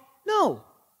all? No.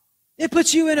 It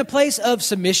puts you in a place of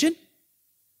submission,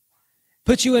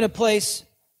 puts you in a place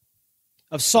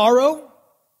of sorrow.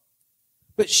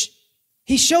 But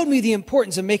He showed me the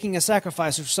importance of making a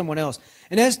sacrifice for someone else.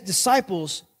 And as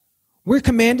disciples, we're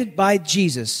commanded by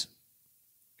Jesus.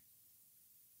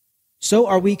 So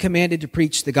are we commanded to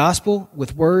preach the gospel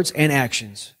with words and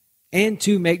actions, and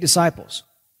to make disciples.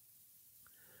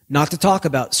 Not to talk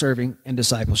about serving and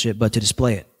discipleship, but to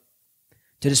display it.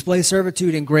 To display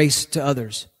servitude and grace to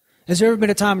others. Has there ever been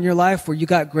a time in your life where you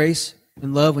got grace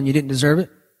and love when you didn't deserve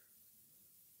it?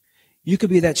 You could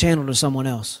be that channel to someone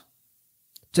else,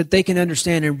 so that they can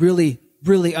understand and really,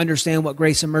 really understand what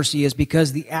grace and mercy is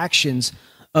because the actions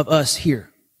of us here.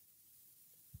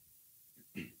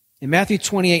 In Matthew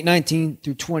 28:19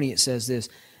 through 20, it says this,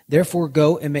 therefore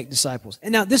go and make disciples.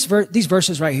 And now these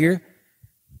verses right here,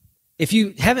 if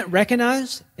you haven't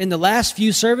recognized in the last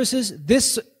few services,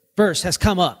 this verse has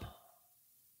come up.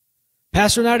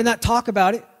 Pastor and I did not talk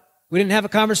about it. We didn't have a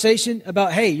conversation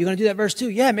about, hey, you're going to do that verse too?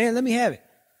 Yeah, man, let me have it.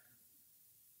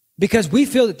 Because we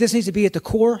feel that this needs to be at the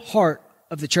core heart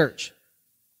of the church.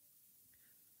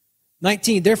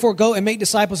 19, therefore go and make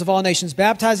disciples of all nations,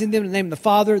 baptizing them in the name of the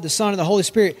Father, the Son, and the Holy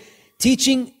Spirit,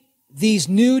 teaching these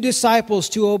new disciples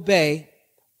to obey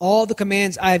all the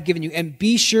commands I have given you. And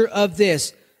be sure of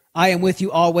this, I am with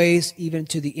you always, even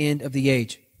to the end of the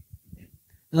age.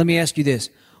 Now, let me ask you this.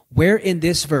 Where in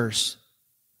this verse,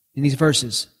 in these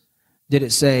verses, did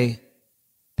it say,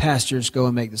 pastors, go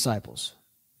and make disciples?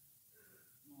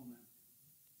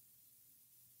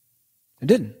 It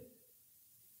didn't.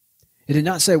 It did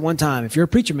not say one time, if you're a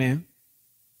preacher, man,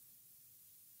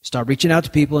 start reaching out to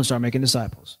people and start making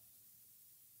disciples.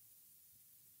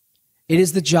 It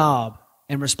is the job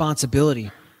and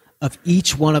responsibility of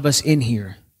each one of us in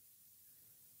here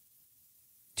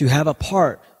to have a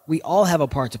part. We all have a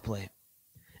part to play.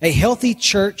 A healthy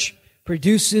church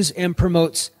produces and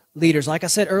promotes leaders. Like I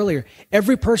said earlier,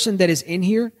 every person that is in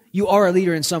here, you are a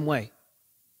leader in some way.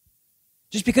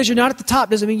 Just because you're not at the top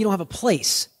doesn't mean you don't have a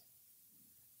place.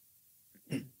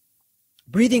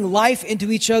 Breathing life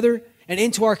into each other and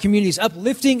into our communities,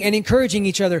 uplifting and encouraging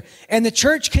each other. And the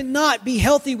church cannot be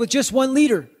healthy with just one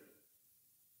leader.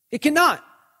 It cannot.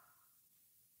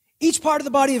 Each part of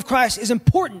the body of Christ is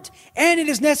important and it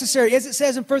is necessary. As it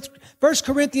says in 1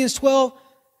 Corinthians 12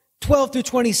 through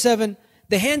 27,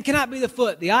 the hand cannot be the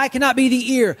foot, the eye cannot be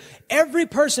the ear. Every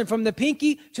person from the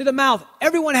pinky to the mouth,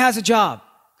 everyone has a job.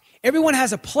 Everyone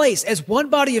has a place. As one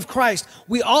body of Christ,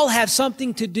 we all have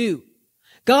something to do.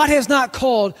 God has not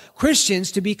called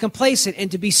Christians to be complacent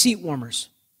and to be seat warmers.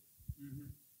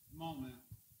 Come on, man.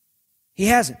 He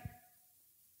hasn't.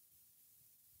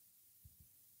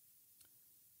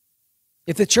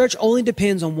 If the church only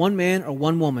depends on one man or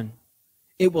one woman,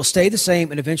 it will stay the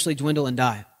same and eventually dwindle and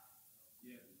die.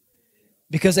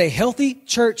 Because a healthy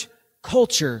church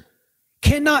culture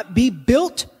cannot be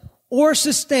built or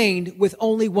sustained with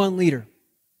only one leader.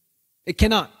 It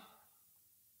cannot.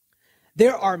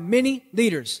 There are many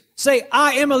leaders. Say,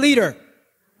 I am a leader.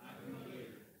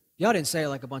 Y'all didn't say it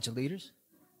like a bunch of leaders.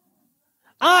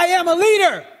 I am a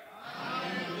leader.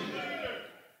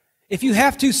 If you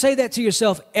have to, say that to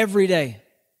yourself every day.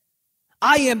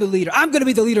 I am the leader. I'm going to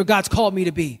be the leader God's called me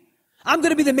to be. I'm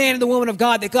going to be the man and the woman of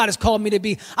God that God has called me to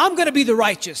be. I'm going to be the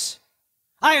righteous.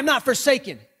 I am not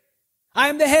forsaken. I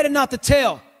am the head and not the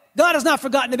tail. God has not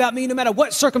forgotten about me no matter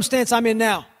what circumstance I'm in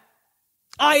now.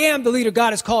 I am the leader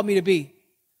God has called me to be.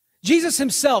 Jesus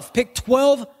himself picked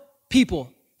 12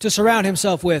 people to surround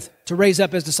himself with to raise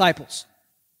up as disciples.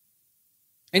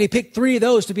 And he picked 3 of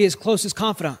those to be his closest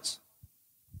confidants.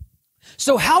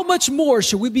 So how much more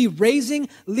should we be raising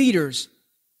leaders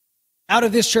out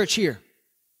of this church here?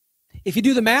 If you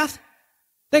do the math,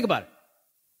 think about it.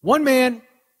 1 man,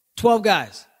 12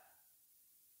 guys.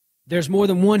 There's more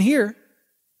than one here.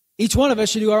 Each one of us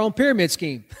should do our own pyramid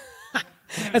scheme.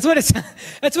 That's what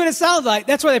it sounds like.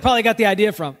 That's where they probably got the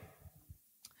idea from.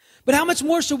 But how much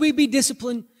more should we be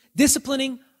disciplining,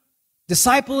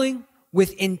 discipling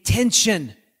with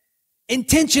intention?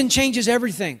 Intention changes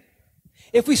everything.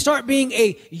 If we start being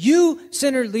a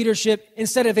you-centered leadership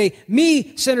instead of a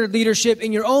me-centered leadership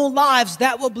in your own lives,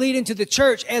 that will bleed into the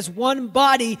church. As one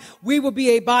body, we will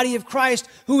be a body of Christ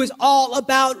who is all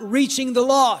about reaching the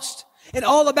lost and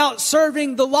all about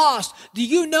serving the lost. Do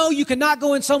you know you cannot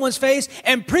go in someone's face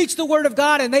and preach the word of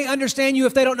God and they understand you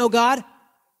if they don't know God?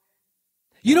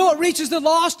 You know what reaches the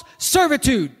lost?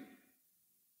 Servitude.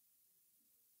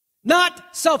 Not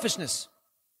selfishness.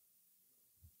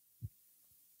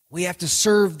 We have to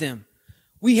serve them.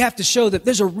 We have to show that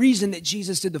there's a reason that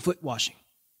Jesus did the foot washing.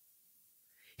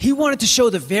 He wanted to show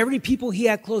the very people he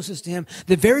had closest to him,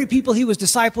 the very people he was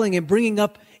discipling and bringing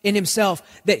up in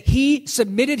himself, that he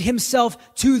submitted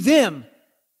himself to them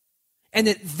and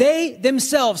that they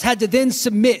themselves had to then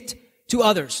submit to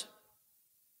others.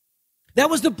 That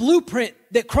was the blueprint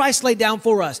that Christ laid down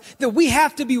for us, that we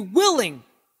have to be willing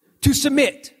to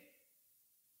submit.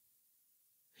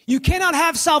 You cannot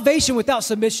have salvation without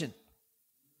submission.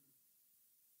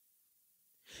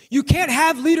 You can't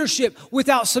have leadership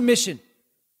without submission.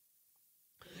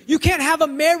 You can't have a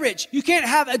marriage. You can't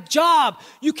have a job.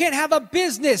 You can't have a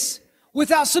business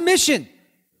without submission.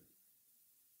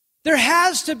 There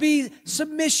has to be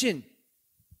submission.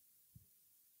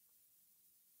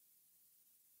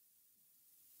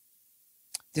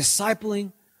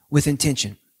 Discipling with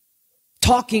intention.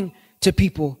 Talking to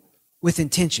people with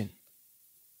intention.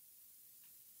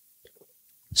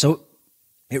 So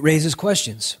it raises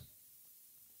questions.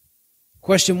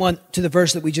 Question 1 to the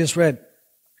verse that we just read.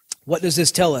 What does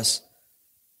this tell us?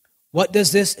 What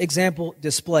does this example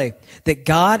display? That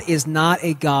God is not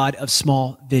a God of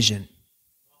small vision.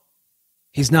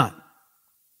 He's not.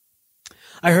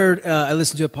 I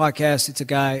listened to a podcast. It's a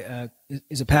guy,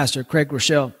 is a pastor, Craig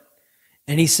Rochelle,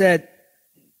 and he said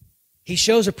he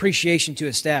shows appreciation to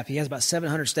his staff. He has about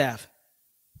 700 staff.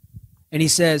 And he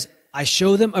says, I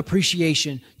show them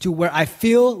appreciation to where I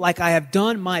feel like I have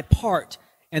done my part,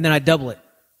 and then I double it.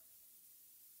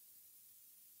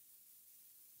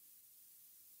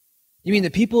 You mean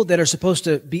the people that are supposed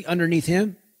to be underneath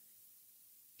him,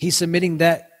 he's submitting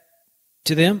that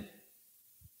to them?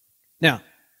 Now,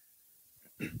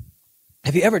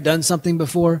 have you ever done something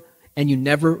before and you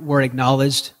never were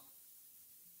acknowledged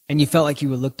and you felt like you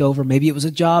were looked over? Maybe it was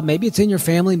a job, maybe it's in your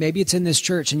family, maybe it's in this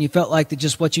church, and you felt like that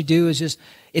just what you do is just,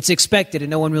 it's expected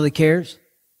and no one really cares.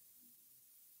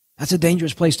 That's a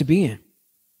dangerous place to be in.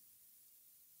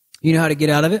 You know how to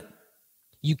get out of it?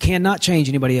 You cannot change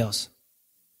anybody else.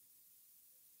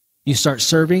 You start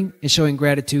serving and showing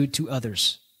gratitude to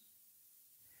others.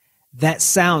 That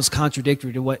sounds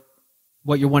contradictory to what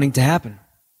you're wanting to happen.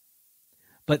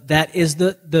 But that is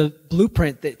the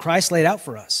blueprint that Christ laid out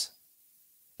for us.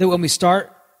 That when we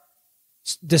start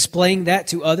displaying that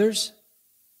to others,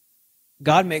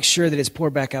 God makes sure that it's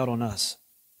poured back out on us.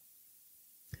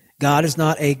 God is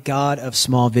not a God of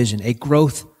small vision, a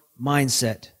growth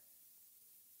mindset.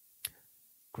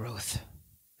 Growth.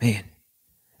 Man,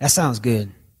 that sounds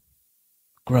good.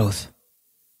 Growth.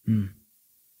 So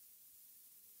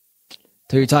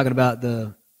you're talking about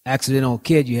the accidental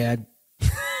kid you had.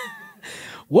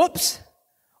 Whoops.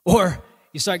 Or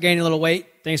you start gaining a little weight.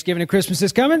 Thanksgiving and Christmas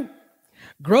is coming.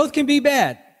 Growth can be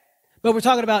bad. But we're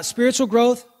talking about spiritual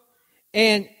growth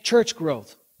and church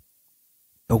growth.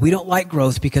 But we don't like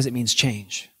growth because it means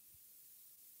change.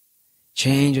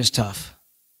 Change is tough.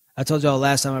 I told y'all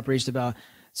last time I preached about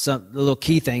the little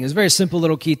key thing. It was very simple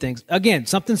little key things. Again,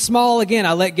 something small,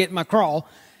 I let get in my crawl.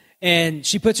 And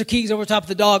she puts her keys over top of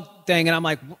the dog thing. And I'm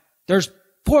like, there's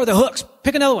 4 of the hooks.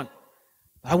 Pick another one.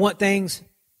 I want things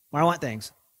where I want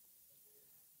things.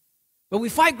 But we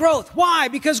fight growth. Why?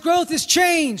 Because growth is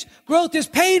change. Growth is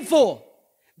painful.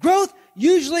 Growth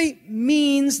usually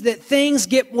means that things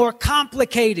get more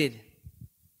complicated.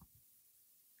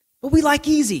 But we like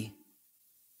easy.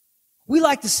 We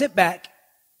like to sit back,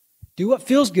 do what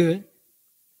feels good,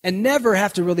 and never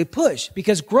have to really push,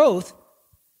 because growth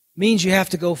means you have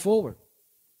to go forward.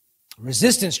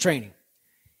 Resistance training.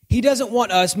 He doesn't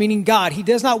want us, meaning God, He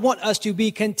does not want us to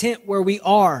be content where we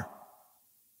are.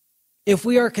 If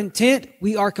we are content,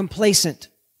 we are complacent.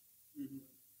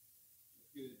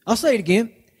 I'll say it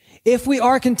again. If we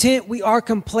are content, we are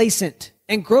complacent.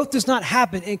 And growth does not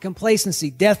happen in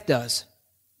complacency. Death does.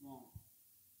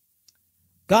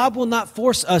 God will not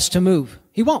force us to move.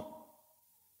 He won't.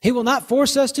 He will not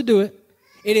force us to do it.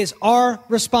 It is our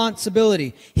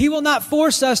responsibility. He will not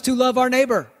force us to love our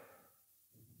neighbor.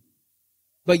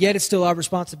 But yet it's still our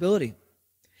responsibility.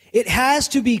 It has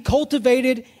to be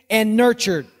cultivated and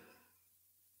nurtured.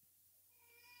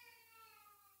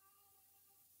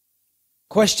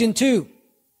 Question 2.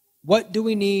 What do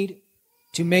we need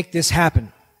to make this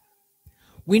happen?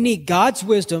 We need God's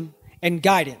wisdom and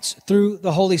guidance through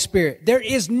the Holy Spirit. There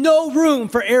is no room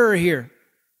for error here.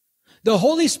 The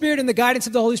Holy Spirit and the guidance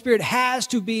of the Holy Spirit has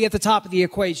to be at the top of the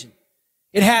equation.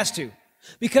 It has to.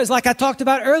 Because like I talked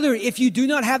about earlier, if you do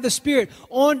not have the Spirit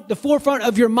on the forefront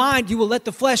of your mind, you will let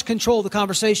the flesh control the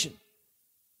conversation.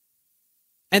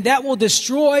 And that will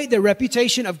destroy the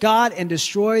reputation of God and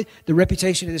destroy the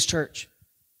reputation of this church.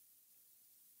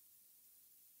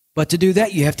 But to do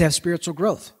that, you have to have spiritual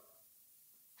growth.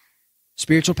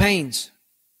 Spiritual pains.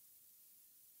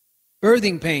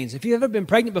 Birthing pains. If you've ever been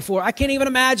pregnant before, I can't even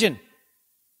imagine.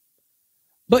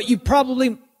 But you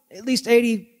probably, at least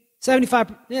 80,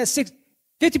 75,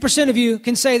 50% of you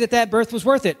can say that birth was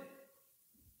worth it.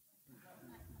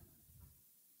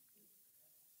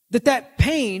 That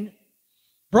pain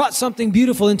brought something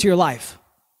beautiful into your life.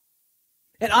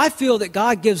 And I feel that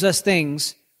God gives us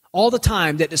things all the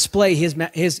time that display His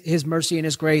mercy and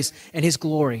His grace and His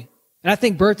glory. And I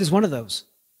think birth is one of those.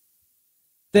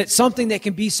 That something that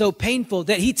can be so painful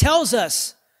that He tells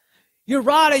us, your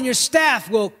rod and your staff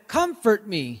will comfort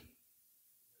me.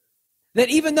 That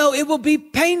even though it will be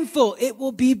painful, it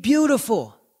will be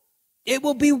beautiful. It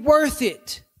will be worth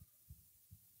it.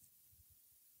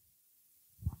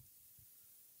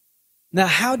 Now,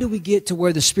 how do we get to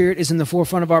where the Spirit is in the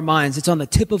forefront of our minds? It's on the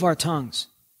tip of our tongues.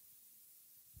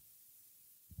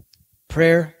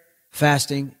 Prayer,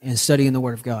 fasting, and studying the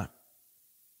Word of God.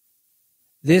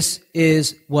 This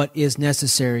is what is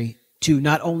necessary to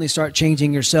not only start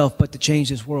changing yourself, but to change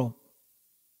this world.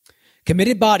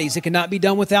 Committed bodies, it cannot be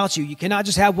done without you. You cannot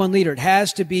just have one leader. It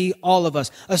has to be all of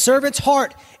us. A servant's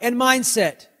heart and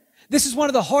mindset. This is one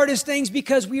of the hardest things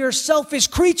because we are selfish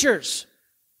creatures.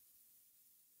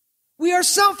 We are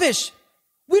selfish.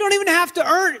 We don't even have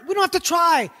to we don't have to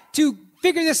try to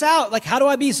figure this out. Like, how do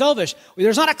I be selfish? Well,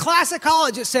 there's not a class at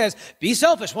college that says, be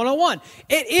selfish 101.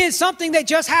 It is something that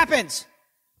just happens.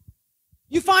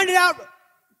 You find it out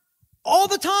all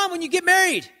the time when you get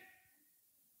married.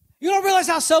 You don't realize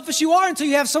how selfish you are until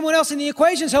you have someone else in the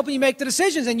equations helping you make the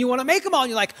decisions, and you want to make them all. And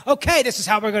you're like, okay, this is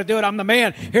how we're going to do it. I'm the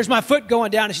man. Here's my foot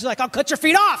going down. And she's like, I'll cut your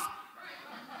feet off.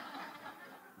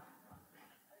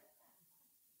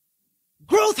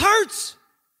 Growth hurts.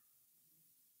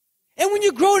 And when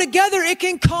you grow together, it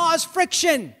can cause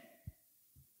friction.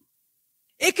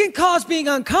 It can cause being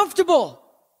uncomfortable.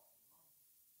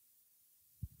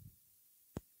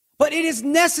 But it is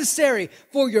necessary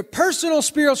for your personal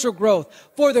spiritual growth,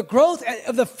 for the growth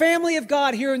of the family of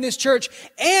God here in this church,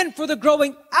 and for the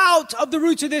growing out of the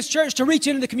roots of this church to reach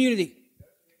into the community.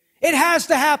 It has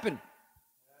to happen.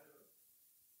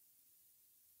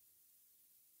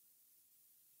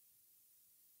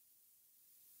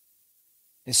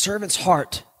 A servant's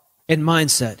heart and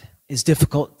mindset is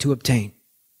difficult to obtain,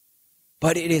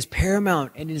 but it is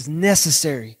paramount and it is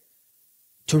necessary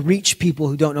to reach people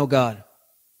who don't know God.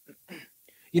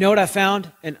 You know what I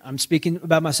found? And I'm speaking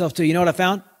about myself too. You know what I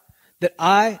found? That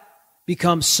I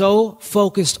become so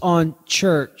focused on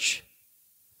church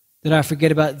that I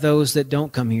forget about those that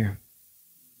don't come here.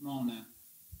 Come on now.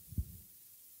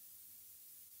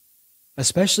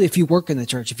 Especially if you work in the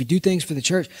church. If you do things for the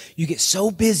church, you get so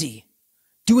busy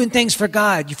doing things for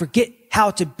God, you forget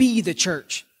how to be the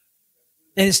church.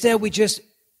 And instead we just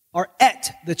are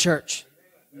at the church.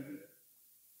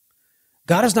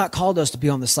 God has not called us to be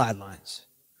on the sidelines.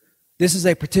 This is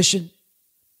a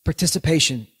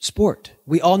participation sport.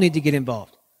 We all need to get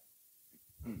involved.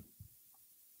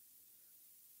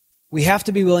 We have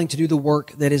to be willing to do the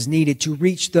work that is needed to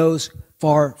reach those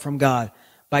far from God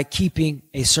by keeping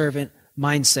a servant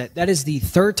mindset. That is the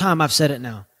third time I've said it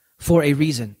now, for a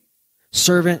reason.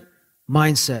 Servant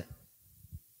mindset.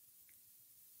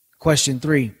 Question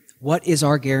 3. What is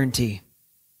our guarantee?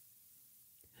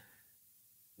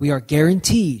 We are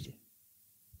guaranteed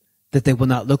that they will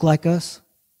not look like us.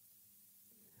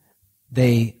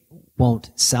 They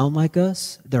won't sound like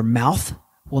us. Their mouth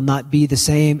will not be the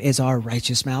same as our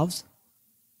righteous mouths.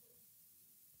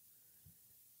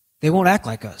 They won't act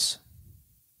like us.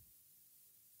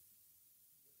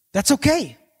 That's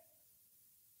okay.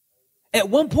 At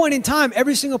one point in time,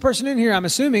 every single person in here, I'm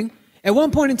assuming, at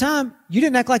one point in time, you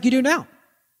didn't act like you do now.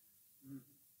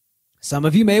 Some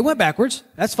of you may have went backwards.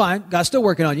 That's fine. God's still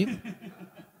working on you.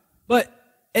 But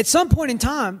at some point in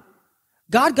time,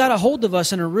 God got a hold of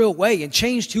us in a real way and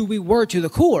changed who we were to the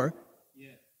core. Yeah.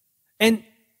 And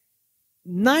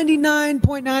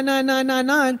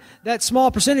 99.99999, that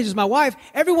small percentage is my wife.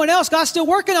 Everyone else, God's still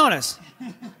working on us.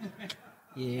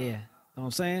 Yeah. Know what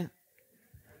I'm saying?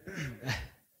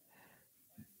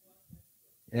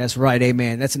 That's right.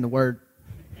 Amen. That's in the Word.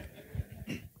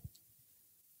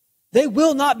 They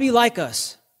will not be like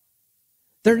us.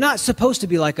 They're not supposed to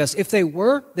be like us. If they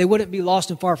were, they wouldn't be lost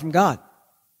and far from God.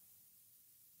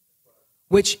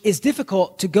 Which is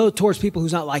difficult to go towards people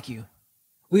who's not like you.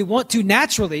 We want to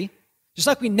naturally, just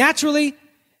like we naturally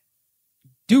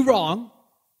do wrong,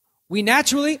 we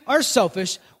naturally are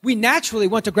selfish, we naturally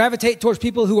want to gravitate towards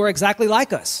people who are exactly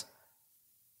like us.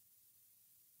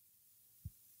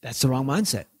 That's the wrong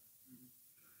mindset.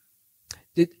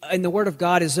 In the Word of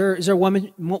God, is there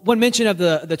one mention of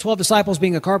the 12 disciples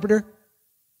being a carpenter?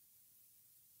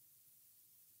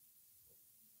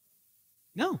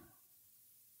 No.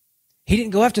 He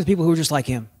didn't go after the people who were just like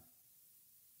him.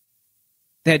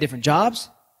 They had different jobs.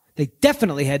 They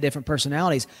definitely had different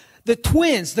personalities. The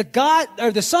twins,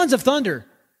 the sons of thunder,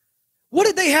 what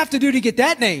did they have to do to get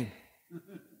that name?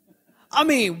 I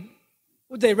mean,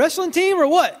 were they a wrestling team or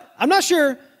what? I'm not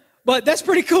sure, but that's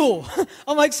pretty cool.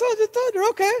 I'm like, sons of thunder,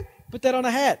 okay. Put that on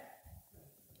a hat.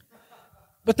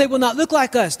 But they will not look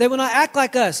like us. They will not act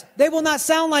like us. They will not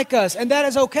sound like us. And that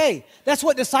is okay. That's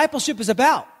what discipleship is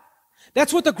about.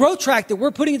 That's what the growth track that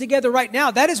we're putting together right now,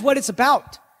 that is what it's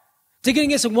about. To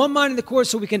getting us in one mind in the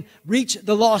course so we can reach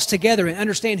the lost together and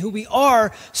understand who we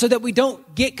are so that we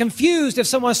don't get confused if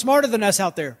someone's smarter than us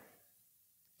out there.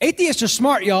 Atheists are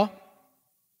smart, y'all.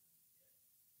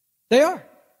 They are.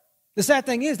 The sad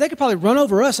thing is they could probably run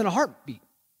over us in a heartbeat.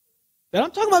 But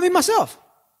I'm talking about me myself.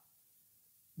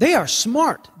 They are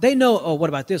smart. They know, oh, what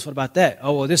about this? What about that?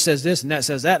 Oh, well, this says this and that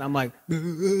says that. And I'm like,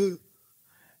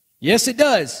 yes, it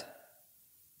does.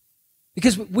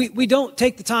 Because we don't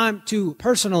take the time to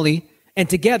personally and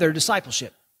together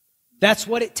discipleship. That's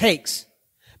what it takes.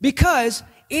 Because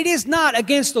it is not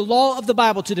against the law of the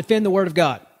Bible to defend the Word of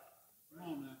God.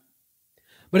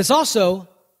 But it's also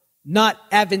not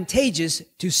advantageous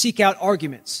to seek out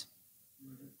arguments.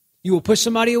 You will push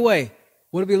somebody away.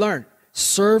 What have we learned?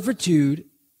 Servitude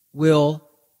will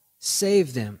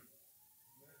save them.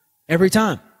 Every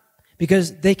time.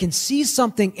 Because they can see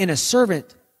something in a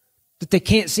servant that they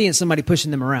can't see in somebody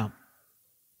pushing them around.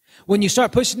 When you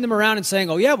start pushing them around and saying,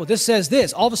 oh yeah, well this says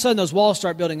this, all of a sudden those walls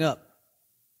start building up.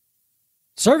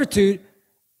 Servitude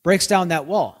breaks down that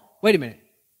wall. Wait a minute.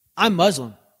 I'm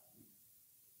Muslim.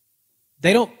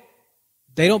 They don't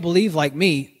believe like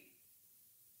me,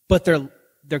 but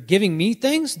they're giving me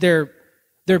things. They're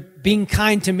being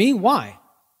kind to me. Why?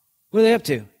 What are they up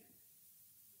to?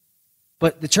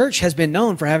 But the church has been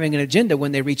known for having an agenda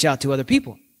when they reach out to other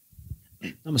people.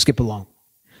 I'm going to skip along.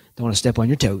 Don't want to step on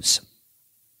your toes.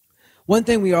 One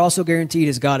thing we are also guaranteed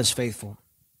is God is faithful.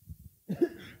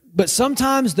 But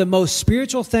sometimes the most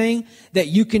spiritual thing that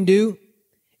you can do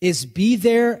is be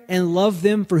there and love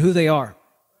them for who they are.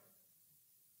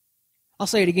 I'll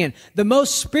say it again. The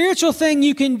most spiritual thing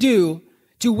you can do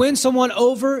to win someone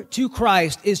over to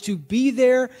Christ is to be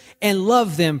there and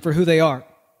love them for who they are.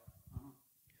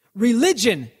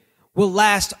 Religion will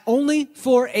last only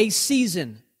for a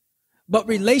season, but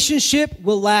relationship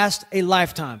will last a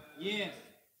lifetime. Yes.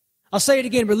 I'll say it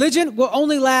again. Religion will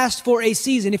only last for a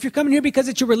season. If you're coming here because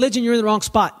it's your religion, you're in the wrong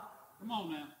spot. Come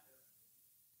on, man.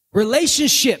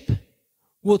 Relationship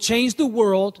will change the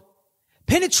world,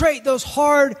 penetrate those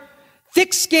hard,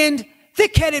 thick-skinned,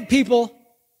 thick-headed people,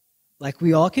 like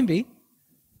we all can be,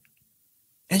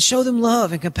 and show them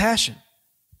love and compassion.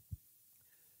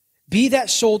 Be that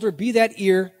shoulder, be that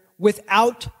ear,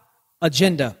 without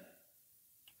agenda.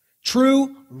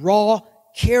 True, raw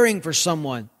caring for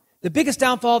someone. The biggest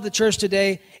downfall of the church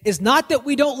today is not that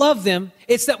we don't love them,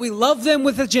 it's that we love them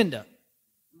with agenda.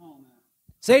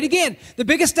 Say it again. The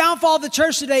biggest downfall of the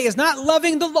church today is not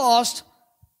loving the lost,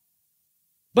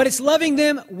 but it's loving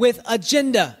them with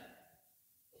agenda.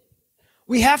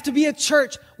 We have to be a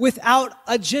church without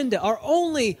agenda. Our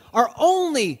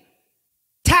only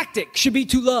tactic should be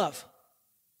to love.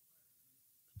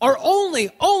 Our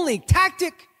only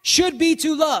tactic should be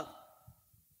to love.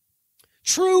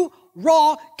 True,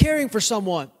 raw caring for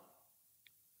someone.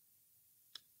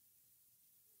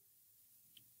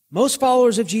 Most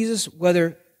followers of Jesus,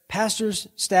 whether pastors,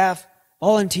 staff,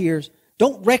 volunteers,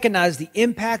 don't recognize the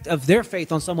impact of their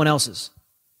faith on someone else's.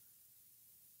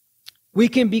 We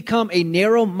can become a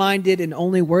narrow-minded and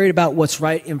only worried about what's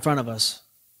right in front of us.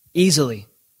 Easily.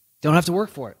 Don't have to work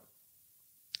for it.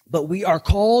 But we are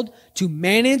called to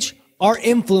manage our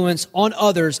influence on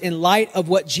others in light of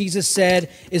what Jesus said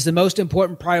is the most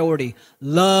important priority.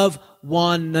 Love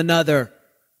one another.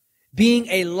 Being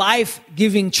a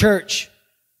life-giving church.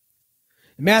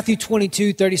 In Matthew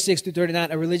 22, 36 through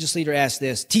 39, a religious leader asked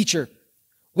this, "Teacher,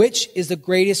 which is the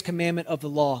greatest commandment of the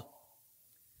law?"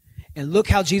 And look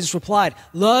how Jesus replied,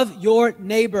 love your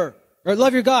neighbor, or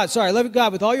love your God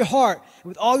with all your heart,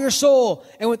 with all your soul,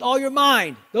 and with all your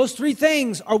mind. Those three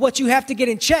things are what you have to get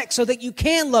in check so that you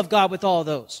can love God with all of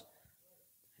those.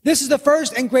 This is the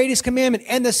first and greatest commandment.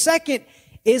 And the second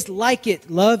is like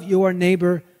it. Love your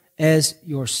neighbor as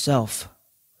yourself.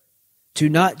 To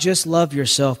not just love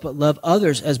yourself, but love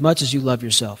others as much as you love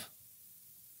yourself.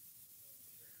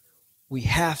 We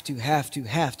have to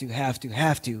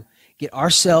get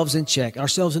ourselves in check,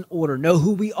 ourselves in order, know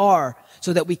who we are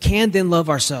so that we can then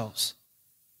love ourselves.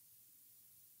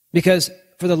 Because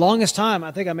for the longest time,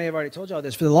 I think I may have already told you all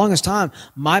this, for the longest time,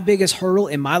 my biggest hurdle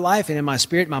in my life and in my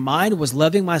spirit, my mind, was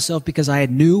loving myself because I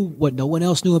had knew what no one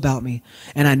else knew about me,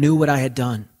 and I knew what I had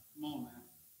done.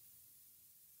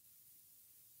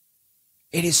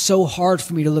 It is so hard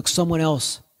for me to look someone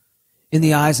else in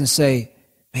the eyes and say,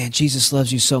 man, Jesus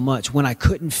loves you so much, when I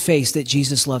couldn't face that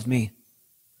Jesus loved me.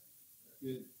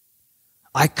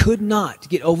 I could not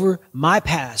get over my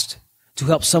past to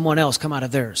help someone else come out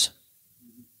of theirs.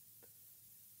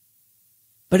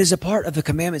 But as a part of the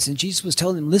commandments, and Jesus was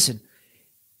telling them, listen,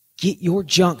 get your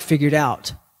junk figured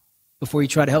out before you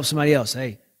try to help somebody else.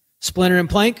 Hey, splinter and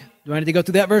plank, do I need to go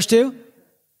through that verse too?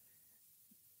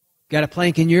 Got a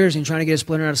plank in yours and you're trying to get a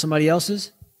splinter out of somebody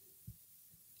else's?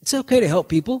 It's okay to help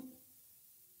people,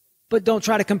 but don't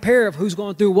try to compare of who's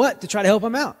going through what to try to help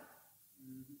them out.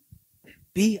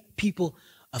 Be people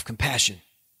of compassion.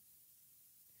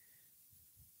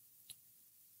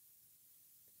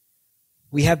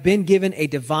 We have been given a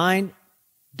divine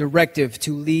directive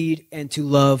to lead and to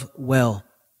love well.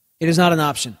 It is not an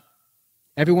option.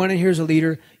 Everyone in here is a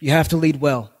leader. You have to lead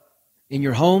well. In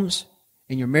your homes,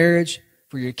 in your marriage,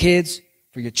 for your kids,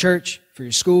 for your church, for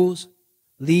your schools.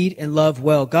 Lead and love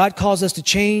well. God calls us to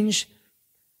change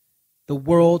the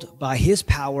world by His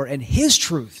power and His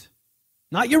truth,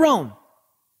 not your own.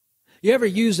 You ever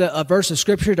use a verse of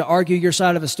Scripture to argue your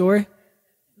side of a story?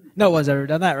 No one's ever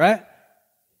done that, right?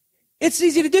 It's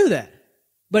easy to do that,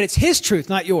 but it's His truth,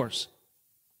 not yours.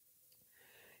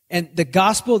 And the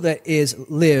gospel that is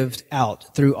lived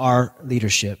out through our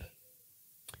leadership,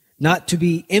 not to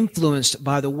be influenced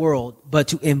by the world, but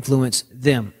to influence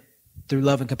them through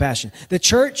love and compassion. The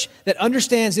church that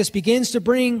understands this begins to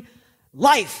bring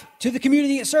life to the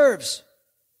community it serves.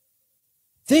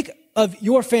 Think of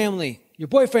your family, your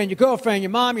boyfriend, your girlfriend, your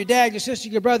mom, your dad, your sister,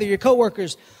 your brother, your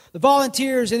coworkers, the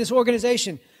volunteers in this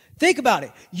organization. Think about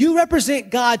it. You represent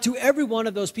God to every one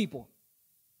of those people.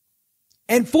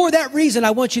 And for that reason,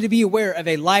 I want you to be aware of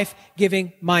a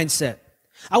life-giving mindset.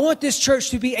 I want this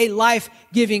church to be a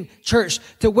life-giving church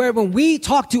to where when we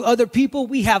talk to other people,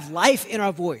 we have life in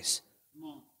our voice.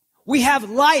 We have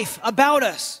life about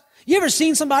us. You ever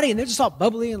seen somebody and they're just all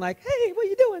bubbly and like, hey, what are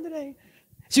you doing today?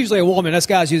 It's usually a woman. Us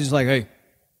guys usually just like, hey.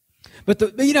 But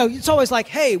it's always like,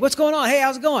 hey, what's going on? Hey,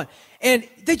 how's it going? And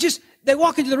they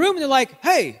walk into the room and they're like,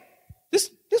 hey, this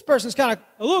person's kind of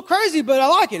a little crazy, but I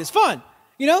like it. It's fun.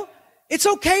 It's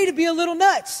okay to be a little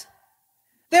nuts.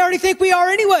 They already think we are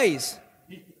anyways.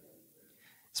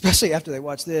 Especially after they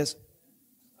watch this.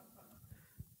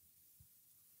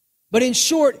 But in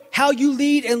short, how you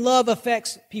lead and love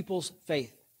affects people's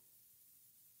faith.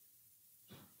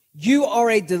 You are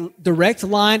a direct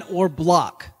line or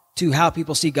block to how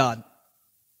people see God.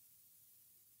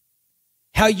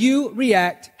 How you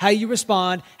react, how you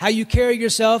respond, how you carry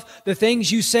yourself, the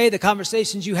things you say, the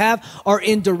conversations you have are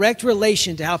in direct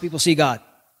relation to how people see God.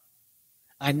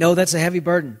 I know that's a heavy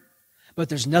burden, but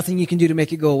there's nothing you can do to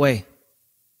make it go away.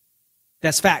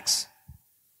 That's facts.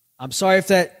 I'm sorry if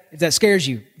that scares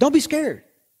you. Don't be scared.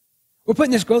 We're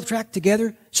putting this growth track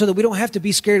together so that we don't have to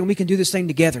be scared and we can do this thing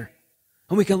together.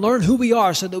 And we can learn who we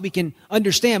are so that we can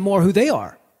understand more who they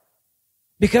are.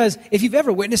 Because if you've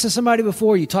ever witnessed to somebody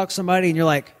before, you talk to somebody and you're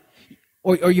like,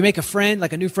 or you make a friend,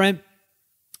 like a new friend,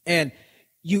 and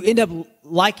you end up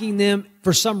liking them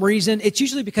for some reason, it's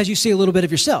usually because you see a little bit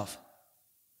of yourself.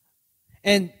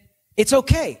 And it's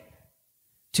okay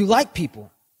to like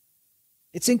people.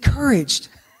 It's encouraged.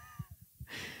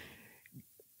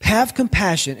 Have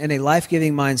compassion and a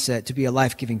life-giving mindset to be a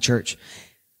life-giving church.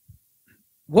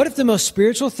 What if the most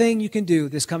spiritual thing you can do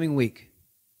this coming week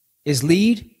is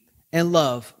lead and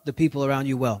love the people around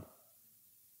you well?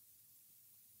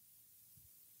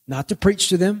 Not to preach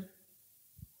to them.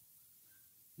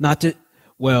 Not to,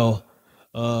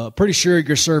 pretty sure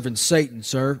you're serving Satan,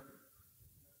 sir.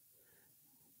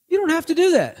 You don't have to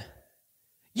do that.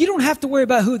 You don't have to worry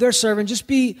about who they're serving. Just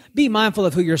be mindful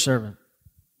of who you're serving.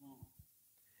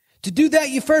 To do that,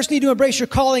 you first need to embrace your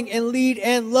calling and lead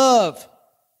and love.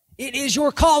 It is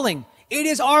your calling. It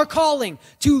is our calling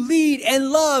to lead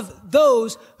and love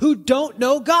those who don't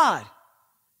know God.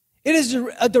 It is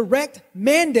a direct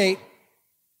mandate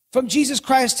from Jesus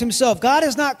Christ Himself. God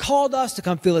has not called us to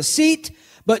come fill a seat,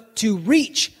 but to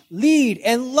reach, lead,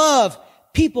 and love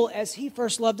people as He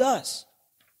first loved us.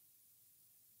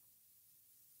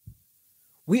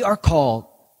 We are called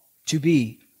to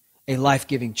be a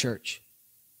life-giving church.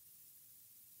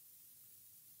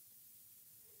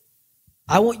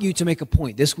 I want you to make a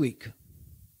point this week.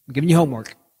 I'm giving you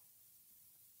homework.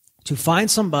 To find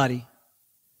somebody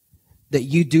that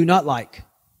you do not like.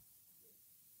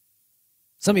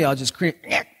 Some of y'all just cringe.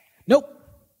 Nope.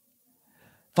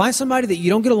 Find somebody that you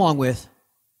don't get along with.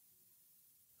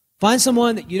 Find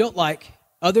someone that you don't like.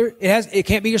 It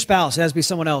can't be your spouse. It has to be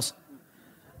someone else.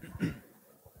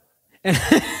 And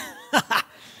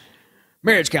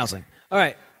marriage counseling. All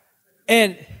right.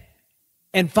 And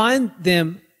find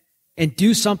them and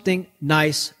do something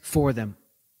nice for them.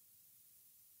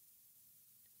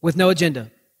 With no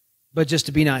agenda, but just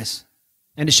to be nice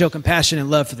and to show compassion and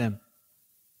love for them.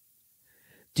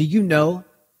 Do you know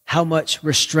how much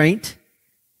restraint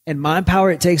and mind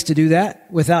power it takes to do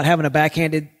that without having a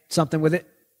backhanded something with it?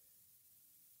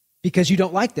 Because you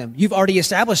don't like them. You've already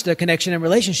established a connection and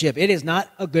relationship. It is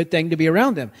not a good thing to be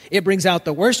around them. It brings out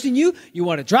the worst in you. You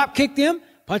want to drop kick them,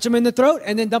 punch them in the throat,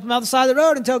 and then dump them out the side of the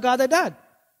road and tell God they died.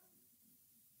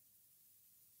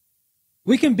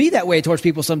 We can be that way towards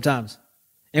people sometimes.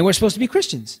 And we're supposed to be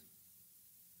Christians.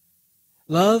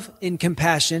 Love and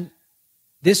compassion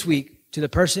this week to the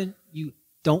person you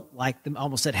don't like them. I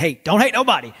almost said hate. Don't hate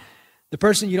nobody. The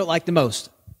person you don't like the most.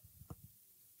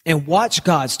 And watch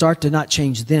God start to not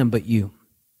change them, but you.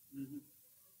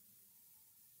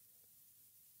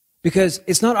 Because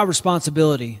it's not our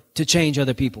responsibility to change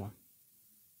other people.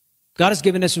 God has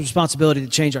given us a responsibility to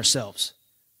change ourselves.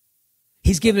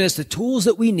 He's given us the tools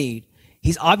that we need.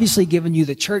 He's obviously given you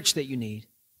the church that you need.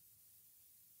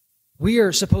 We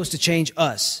are supposed to change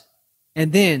us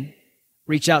and then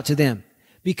reach out to them,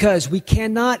 because we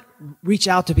cannot reach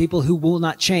out to people who will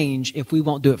not change if we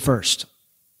won't do it first.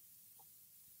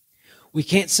 We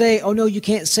can't say, oh no, you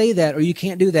can't say that or you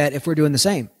can't do that if we're doing the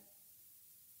same.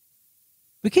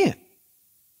 We can't.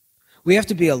 We have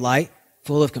to be a light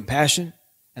full of compassion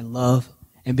and love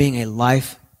and being a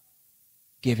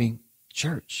life-giving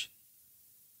church.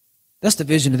 That's the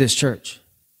vision of this church.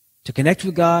 To connect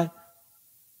with God,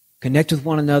 connect with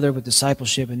one another with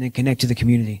discipleship, and then connect to the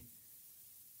community.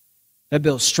 That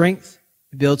builds strength,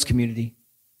 it builds community.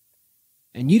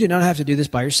 And you do not have to do this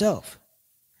by yourself.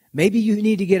 Maybe you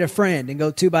need to get a friend and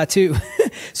go 2 by 2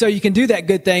 so you can do that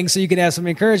good thing, so you can have some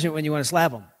encouragement when you want to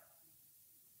slap them.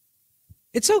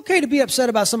 It's okay to be upset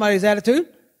about somebody's attitude.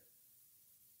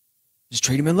 Just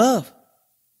treat them in love.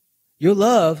 Your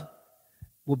love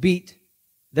will beat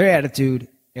their attitude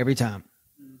every time.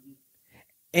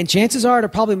 And chances are it'll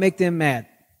probably make them mad.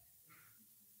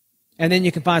 And then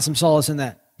you can find some solace in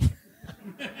that.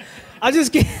 I'm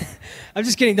just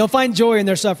kidding. Don't find joy in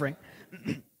their suffering.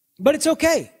 But it's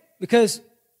okay, because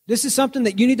this is something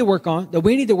that you need to work on, that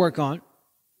we need to work on.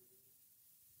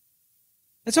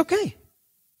 It's okay.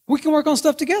 We can work on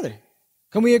stuff together.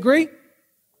 Can we agree?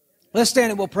 Let's stand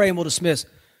and we'll pray and we'll dismiss.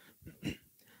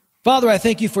 Father, I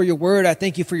thank you for your word. I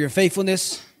thank you for your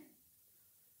faithfulness.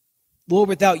 Lord,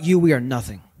 without you, we are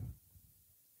nothing.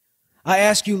 I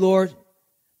ask you, Lord,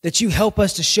 that you help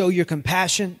us to show your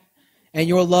compassion and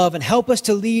your love, and help us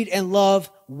to lead and love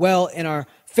well in our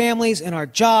families, in our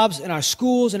jobs, in our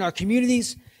schools, in our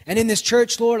communities, and in this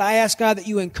church, Lord. I ask, God, that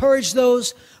you encourage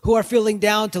those who are feeling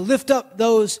down, to lift up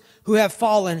those who have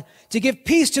fallen, to give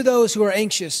peace to those who are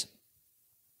anxious,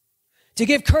 to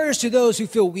give courage to those who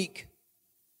feel weak.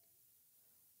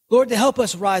 Lord, to help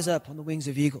us rise up on the wings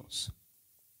of eagles.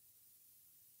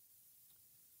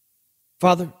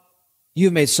 Father,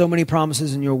 you've made so many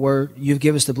promises in your word. You've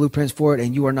given us the blueprints for it,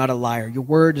 and you are not a liar. Your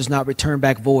word does not return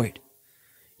back void.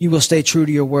 You will stay true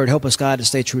to your word. Help us, God, to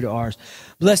stay true to ours.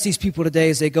 Bless these people today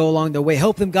as they go along their way.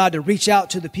 Help them, God, to reach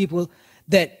out to the people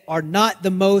that are not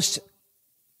the most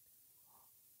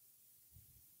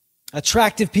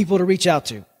attractive people to reach out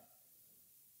to.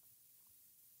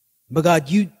 But God,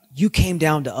 you came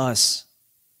down to us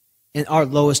in our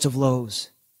lowest of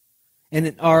lows and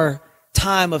in our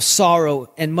time of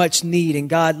sorrow and much need. And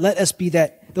God, let us be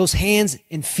those hands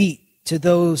and feet to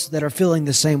those that are feeling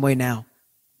the same way now.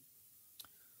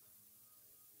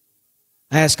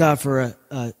 I ask God for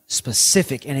a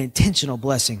specific and intentional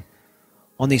blessing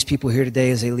on these people here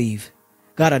today as they leave.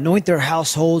 God, anoint their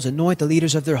households, anoint the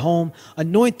leaders of their home,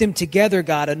 anoint them together,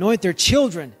 God, anoint their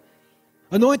children,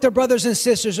 anoint their brothers and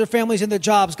sisters, their families and their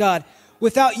jobs, God.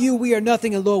 Without you, we are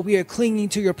nothing, and Lord, we are clinging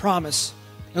to your promise,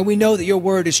 and we know that your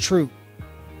word is true.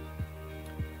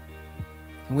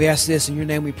 And we ask this in your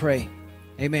name we pray.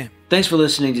 Amen. Thanks for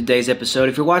listening to today's episode.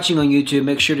 If you're watching on YouTube,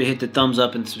 make sure to hit the thumbs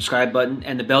up and subscribe button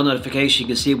and the bell notification. You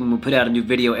can see when we put out a new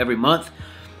video every month.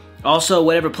 Also,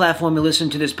 whatever platform you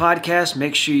listen to this podcast,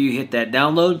 make sure you hit that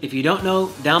download. If you don't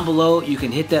know, down below, you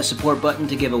can hit that support button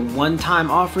to give a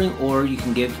one-time offering, or you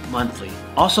can give monthly.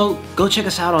 Also, go check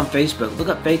us out on Facebook. Look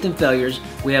up Faith and Failures.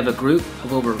 We have a group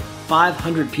of over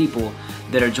 500 people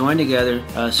that are joined together,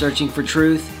 searching for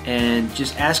truth and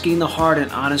just asking the hard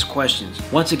and honest questions.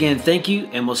 Once again, thank you,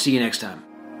 and we'll see you next time.